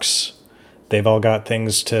 Gearbox, They've all got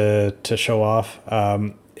things to show off.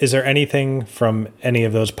 Is there anything from any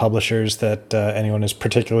of those publishers that anyone is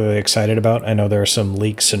particularly excited about? I know there are some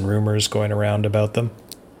leaks and rumors going around about them.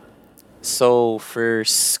 So for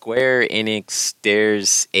Square Enix,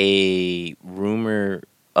 there's a rumor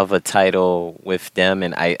of a title with them,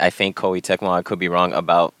 and I think Koei Tecmo, I could be wrong,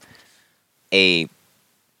 about a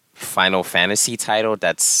Final Fantasy title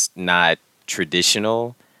that's not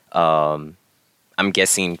traditional. I'm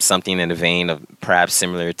guessing something in the vein of perhaps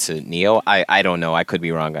similar to Neo. I don't know. I could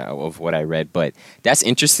be wrong of what I read, but that's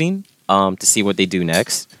interesting to see what they do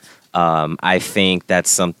next. I think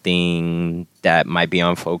that's something that might be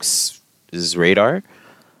on folks' radar.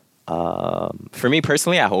 For me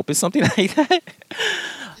personally, I hope it's something like that.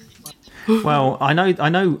 Well, I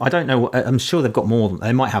don't know. I'm sure they've got more.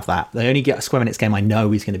 They might have that. They only get a Square Enix game I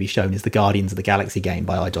know is going to be shown is the Guardians of the Galaxy game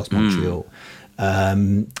by Eidos Montreal.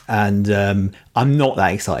 And I'm not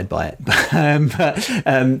that excited by it,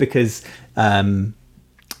 because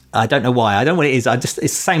I don't know why. I don't know what it is. It's the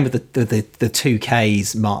same with the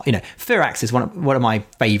 2Ks. Firaxis is one of my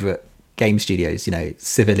favourite game studios.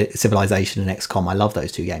 Civilization and XCOM. I love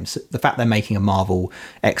those two games. The fact they're making a Marvel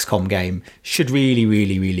XCOM game should really,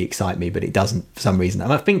 really, really excite me, but it doesn't for some reason.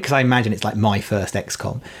 I think because I imagine it's like my first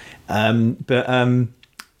XCOM.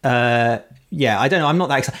 Yeah, I don't know. I'm not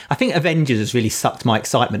that excited. I think Avengers has really sucked my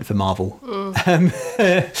excitement for Marvel.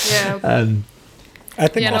 Yeah. I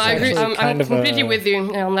think Yeah, no, I agree. I'm completely with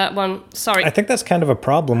you on that one. Sorry. I think that's kind of a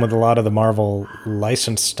problem with a lot of the Marvel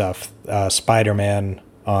licensed stuff. Spider-Man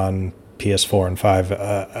on PS4 and 5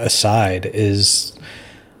 aside, is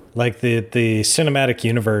like the cinematic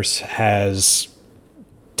universe has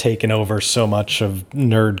taken over so much of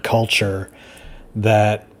nerd culture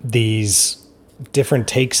that these different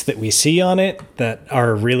takes that we see on it that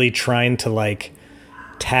are really trying to like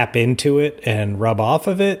tap into it and rub off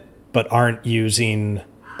of it, but aren't using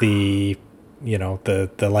the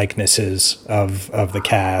likenesses of the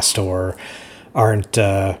cast, or aren't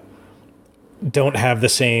don't have the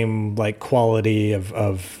same like quality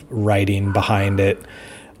of writing behind it.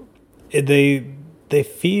 They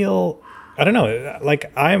feel, I don't know,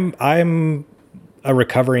 like I'm a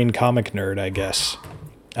recovering comic nerd, I guess.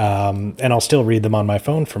 And I'll still read them on my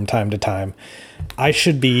phone from time to time. I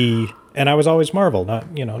should be, and I was always Marvel, not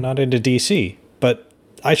into DC, but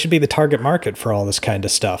I should be the target market for all this kind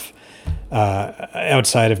of stuff,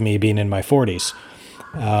 outside of me being in my 40s.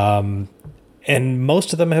 And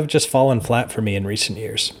most of them have just fallen flat for me in recent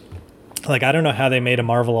years. Like, I don't know how they made a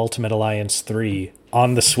Marvel Ultimate Alliance 3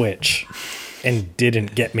 on the Switch and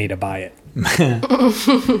didn't get me to buy it.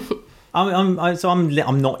 I'm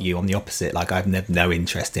not you. I'm the opposite. Like, I've no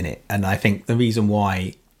interest in it, and I think the reason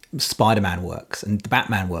why Spider-Man works and the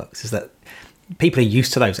Batman works is that people are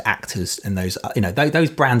used to those actors, and those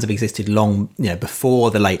those brands have existed long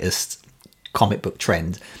before the latest comic book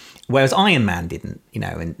trend. Whereas Iron Man didn't,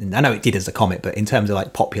 and I know it did as a comic, but in terms of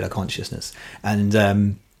like popular consciousness, and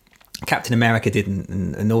Captain America didn't,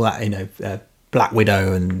 and all that, Black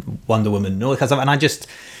Widow and Wonder Woman and all that kind of stuff. And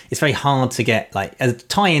it's very hard to get like a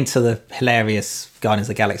tie into the hilarious Guardians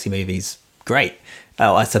of the Galaxy movies. Great.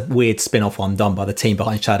 Oh, that's a weird spin-off one done by the team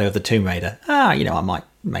behind Shadow of the Tomb Raider. I might,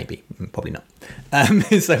 maybe, probably not.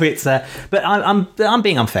 So it's, but I'm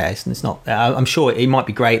being unfair. It's not. I'm sure it might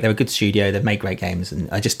be great. They're a good studio. They've made great games, and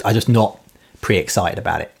I'm just not pre-excited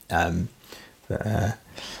about it.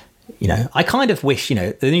 I kind of wish,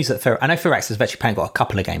 the news that I know Firaxis have actually got a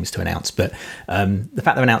couple of games to announce, but the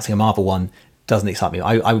fact they're announcing a Marvel one doesn't excite me.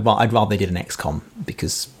 I'd rather they did an XCOM,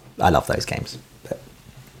 because I love those games. But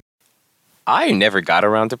I never got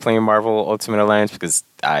around to playing Marvel Ultimate Alliance because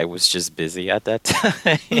I was just busy at that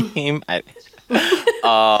time.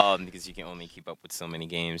 Because you can only keep up with so many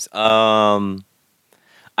games. I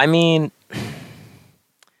mean,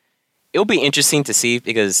 it'll be interesting to see,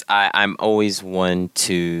 because I'm always one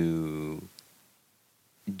to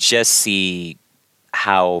just see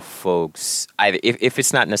how folks, either if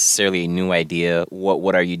it's not necessarily a new idea,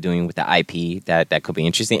 what are you doing with the IP that could be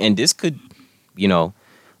interesting, and this could,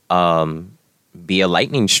 be a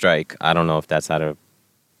lightning strike. I don't know if that's how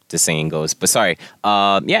the saying goes, but sorry.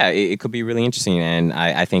 It could be really interesting, and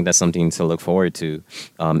I think that's something to look forward to,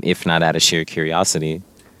 if not out of sheer curiosity.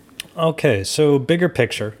 Okay, so bigger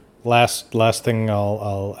picture. Last thing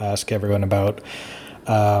I'll ask everyone about.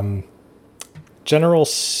 General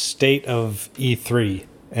state of E3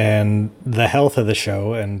 and the health of the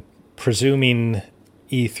show, and presuming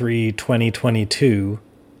E3 2022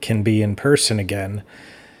 can be in person again.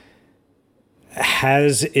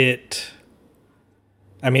 Has it...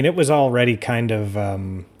 I mean, it was already kind of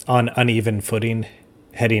on uneven footing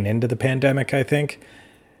heading into the pandemic, I think.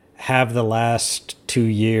 have the last 2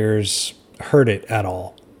 years hurt it at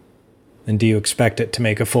all? And do you expect it to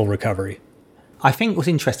make a full recovery? I think what's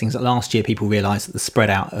interesting is that last year people realised that the spread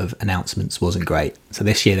out of announcements wasn't great. So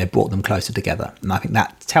this year they've brought them closer together. And I think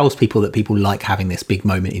that tells people that people like having this big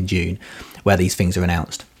moment in June where these things are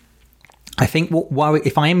announced. I think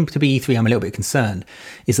if I am to be E3, I'm a little bit concerned,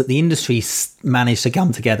 is that the industry managed to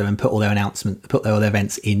come together and put all their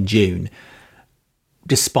events in June,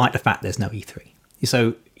 despite the fact there's no E3.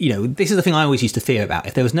 So, this is the thing I always used to fear about.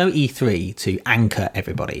 If there was no E3 to anchor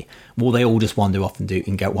everybody, will they all just wander off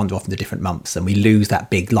into different months, and we lose that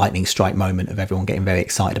big lightning strike moment of everyone getting very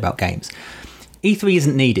excited about games? E3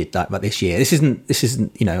 isn't needed like this year. This isn't.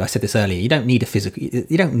 I said this earlier. You don't need a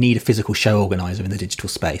physical show organizer in the digital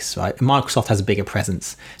space, right? Microsoft has a bigger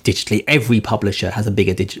presence digitally. Every publisher has a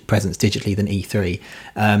bigger presence digitally than E3.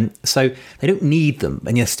 So they don't need them,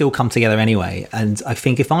 and you still come together anyway. And I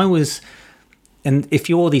think if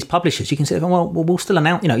you're these publishers, you can say, well, we'll still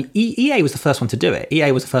announce. EA was the first one to do it.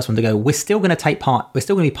 EA was the first one to go, we're still going to take part. We're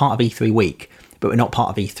still going to be part of E3 week, but we're not part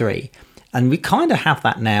of E3. And we kind of have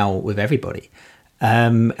that now with everybody.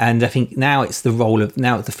 And I think now it's the role of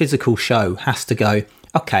the physical show has to go,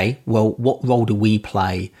 okay, well, what role do we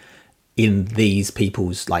play in these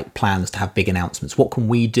people's plans to have big announcements? What can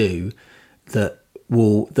we do that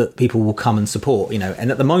people will come and support?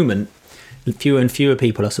 And at the moment, fewer and fewer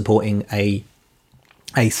people are supporting a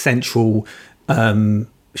central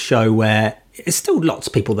show where it's still lots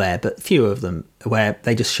of people there, but fewer of them where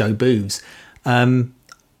they just show booths.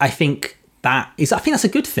 I think that's a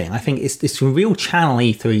good thing. I think it's a real channel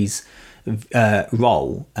E3's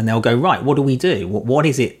role, and they'll go, right, what do we do? What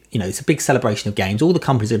is it? It's a big celebration of games. All the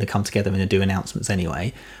companies are going to come together and do announcements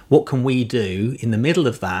anyway. What can we do in the middle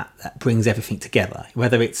of that brings everything together?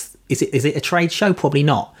 Whether is it a trade show? Probably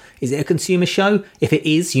not. Is it a consumer show? If it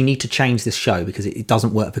is, you need to change this show because it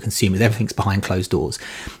doesn't work for consumers. Everything's behind closed doors.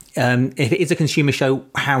 If it is a consumer show,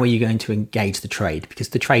 how are you going to engage the trade? Because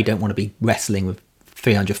the trade don't want to be wrestling with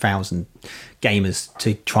 300,000 gamers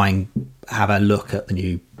to try and have a look at the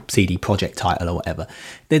new CD Projekt title or whatever.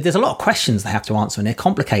 There's a lot of questions they have to answer, and they're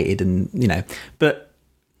complicated, and But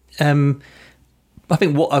I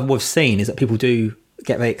think what we've seen is that people do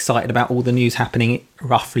get very excited about all the news happening at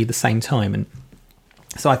roughly the same time, and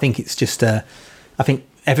so I think it's just I think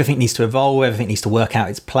everything needs to evolve, everything needs to work out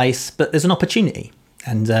its place, but there's an opportunity,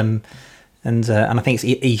 and I think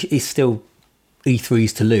it's still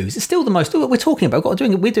E3's to lose. It's still the most we're talking about.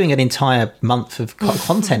 We're doing an entire month of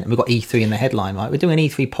content, and we've got E3 in the headline, right? We're doing an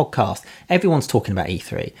E3 podcast. Everyone's talking about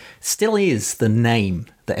E3. Still is the name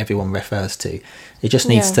that everyone refers to. It just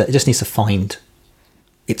needs to find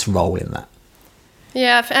its role in that.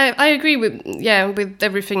 Yeah, I agree with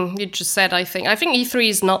everything you just said. I think E3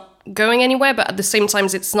 is not going anywhere, but at the same time,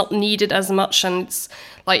 it's not needed as much. And it's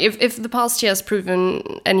like if the past year has proven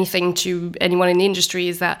anything to anyone in the industry,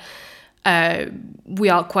 is that we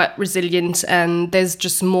are quite resilient, and there's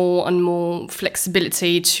just more and more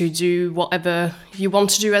flexibility to do whatever you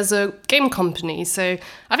want to do as a game company. So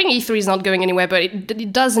I think E3 is not going anywhere, but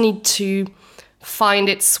it does need to find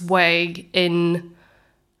its way in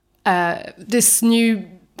this new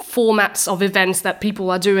formats of events that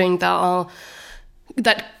people are doing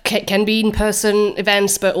that can be in-person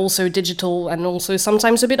events, but also digital, and also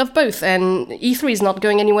sometimes a bit of both. And E3 is not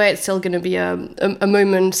going anywhere. It's still going to be a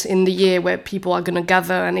moment in the year where people are going to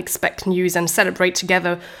gather and expect news and celebrate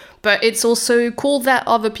together. But it's also cool that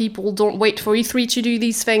other people don't wait for E3 to do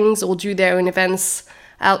these things or do their own events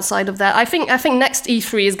outside of that. I think next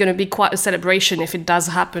E3 is going to be quite a celebration if it does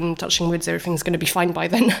happen. Touching woods, everything's going to be fine by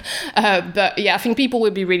then. But yeah, I think people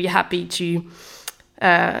will be really happy to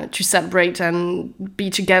celebrate and be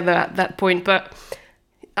together at that point. But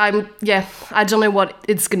I don't know what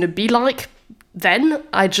it's going to be like then.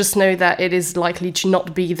 I just know that it is likely to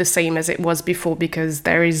not be the same as it was before, because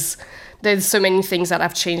there's so many things that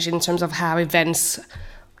have changed in terms of how events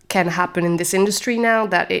can happen in this industry now,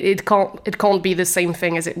 that it can't be the same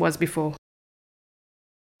thing as it was before.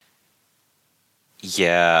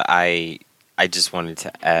 Yeah, I just wanted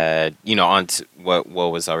to add, on to what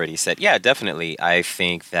was already said. Yeah, definitely. I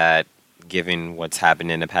think that given what's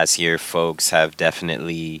happened in the past year, folks have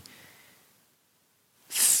definitely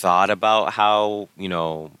thought about how,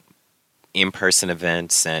 in-person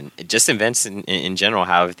events and just events in general,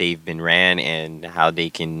 how they've been ran and how they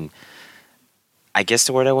can, I guess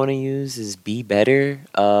the word I want to use is be better.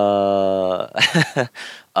 And,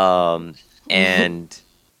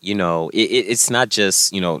 it's not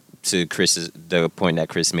just, to the point that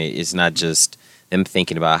Chris made, it's not just them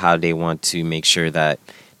thinking about how they want to make sure that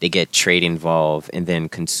they get trade involved and then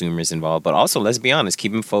consumers involved, but also, let's be honest,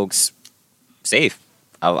 keeping folks safe.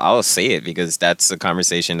 I'll say it because that's a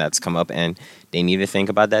conversation that's come up, and they need to think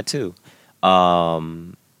about that too.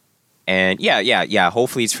 And yeah.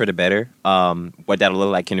 Hopefully, it's for the better. What that'll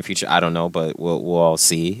look like in the future, I don't know, but we'll all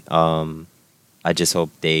see. I just hope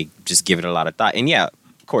they just give it a lot of thought. And yeah,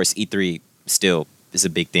 of course, E3 still is a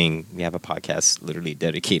big thing. We have a podcast literally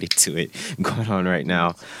dedicated to it going on right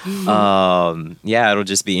now. Yeah, it'll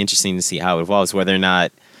just be interesting to see how it evolves. Whether or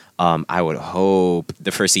not I would hope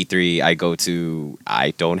the first E3 I go to,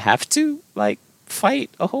 I don't have to like fight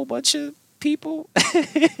a whole bunch of people.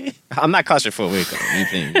 I'm not claustrophobic or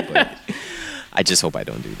anything, but I just hope I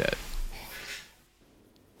don't do that.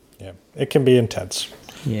 Yeah, it can be intense.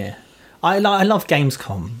 Yeah, I love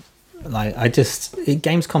Gamescom. Like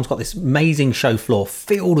Gamescom's got this amazing show floor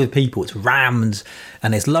filled with people. It's rammed,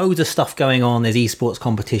 and there's loads of stuff going on. There's esports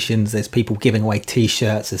competitions. There's people giving away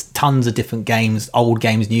T-shirts. There's tons of different games, old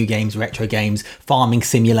games, new games, retro games, farming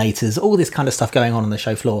simulators, all this kind of stuff going on the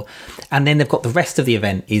show floor. And then they've got the rest of the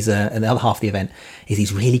event and the other half of the event is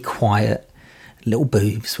these really quiet little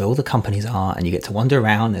booths where all the companies are, and you get to wander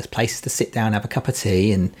around. There's places to sit down, have a cup of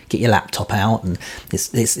tea, and get your laptop out. And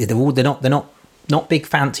they're not big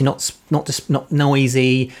fancy, not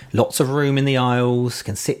noisy. Lots of room in the aisles.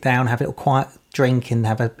 Can sit down, have a little quiet drink, and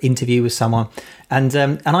have an interview with someone. And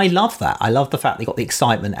I love that. I love the fact they got the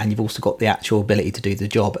excitement, and you've also got the actual ability to do the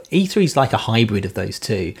job. E3 is like a hybrid of those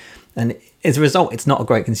two, and as a result, it's not a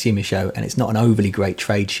great consumer show, and it's not an overly great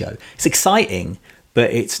trade show. It's exciting, but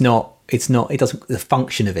it's not. It doesn't. The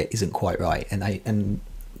function of it isn't quite right, and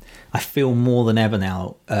I feel more than ever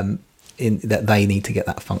now. That they need to get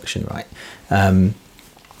that function right,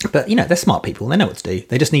 but they're smart people. They know what to do.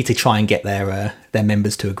 They just need to try and get their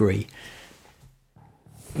members to agree.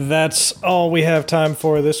 That's all we have time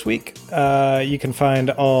for this week. You can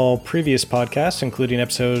find all previous podcasts, including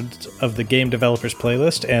episodes of the Game Developers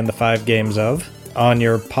Playlist and the 5 Games of, on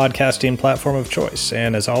your podcasting platform of choice.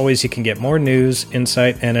 And as always, you can get more news,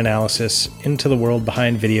 insight, and analysis into the world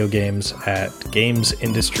behind video games at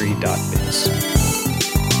gamesindustry.biz.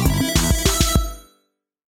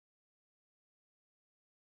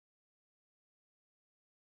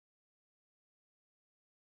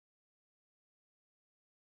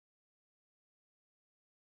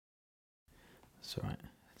 It's all right.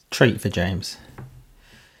 Treat for James.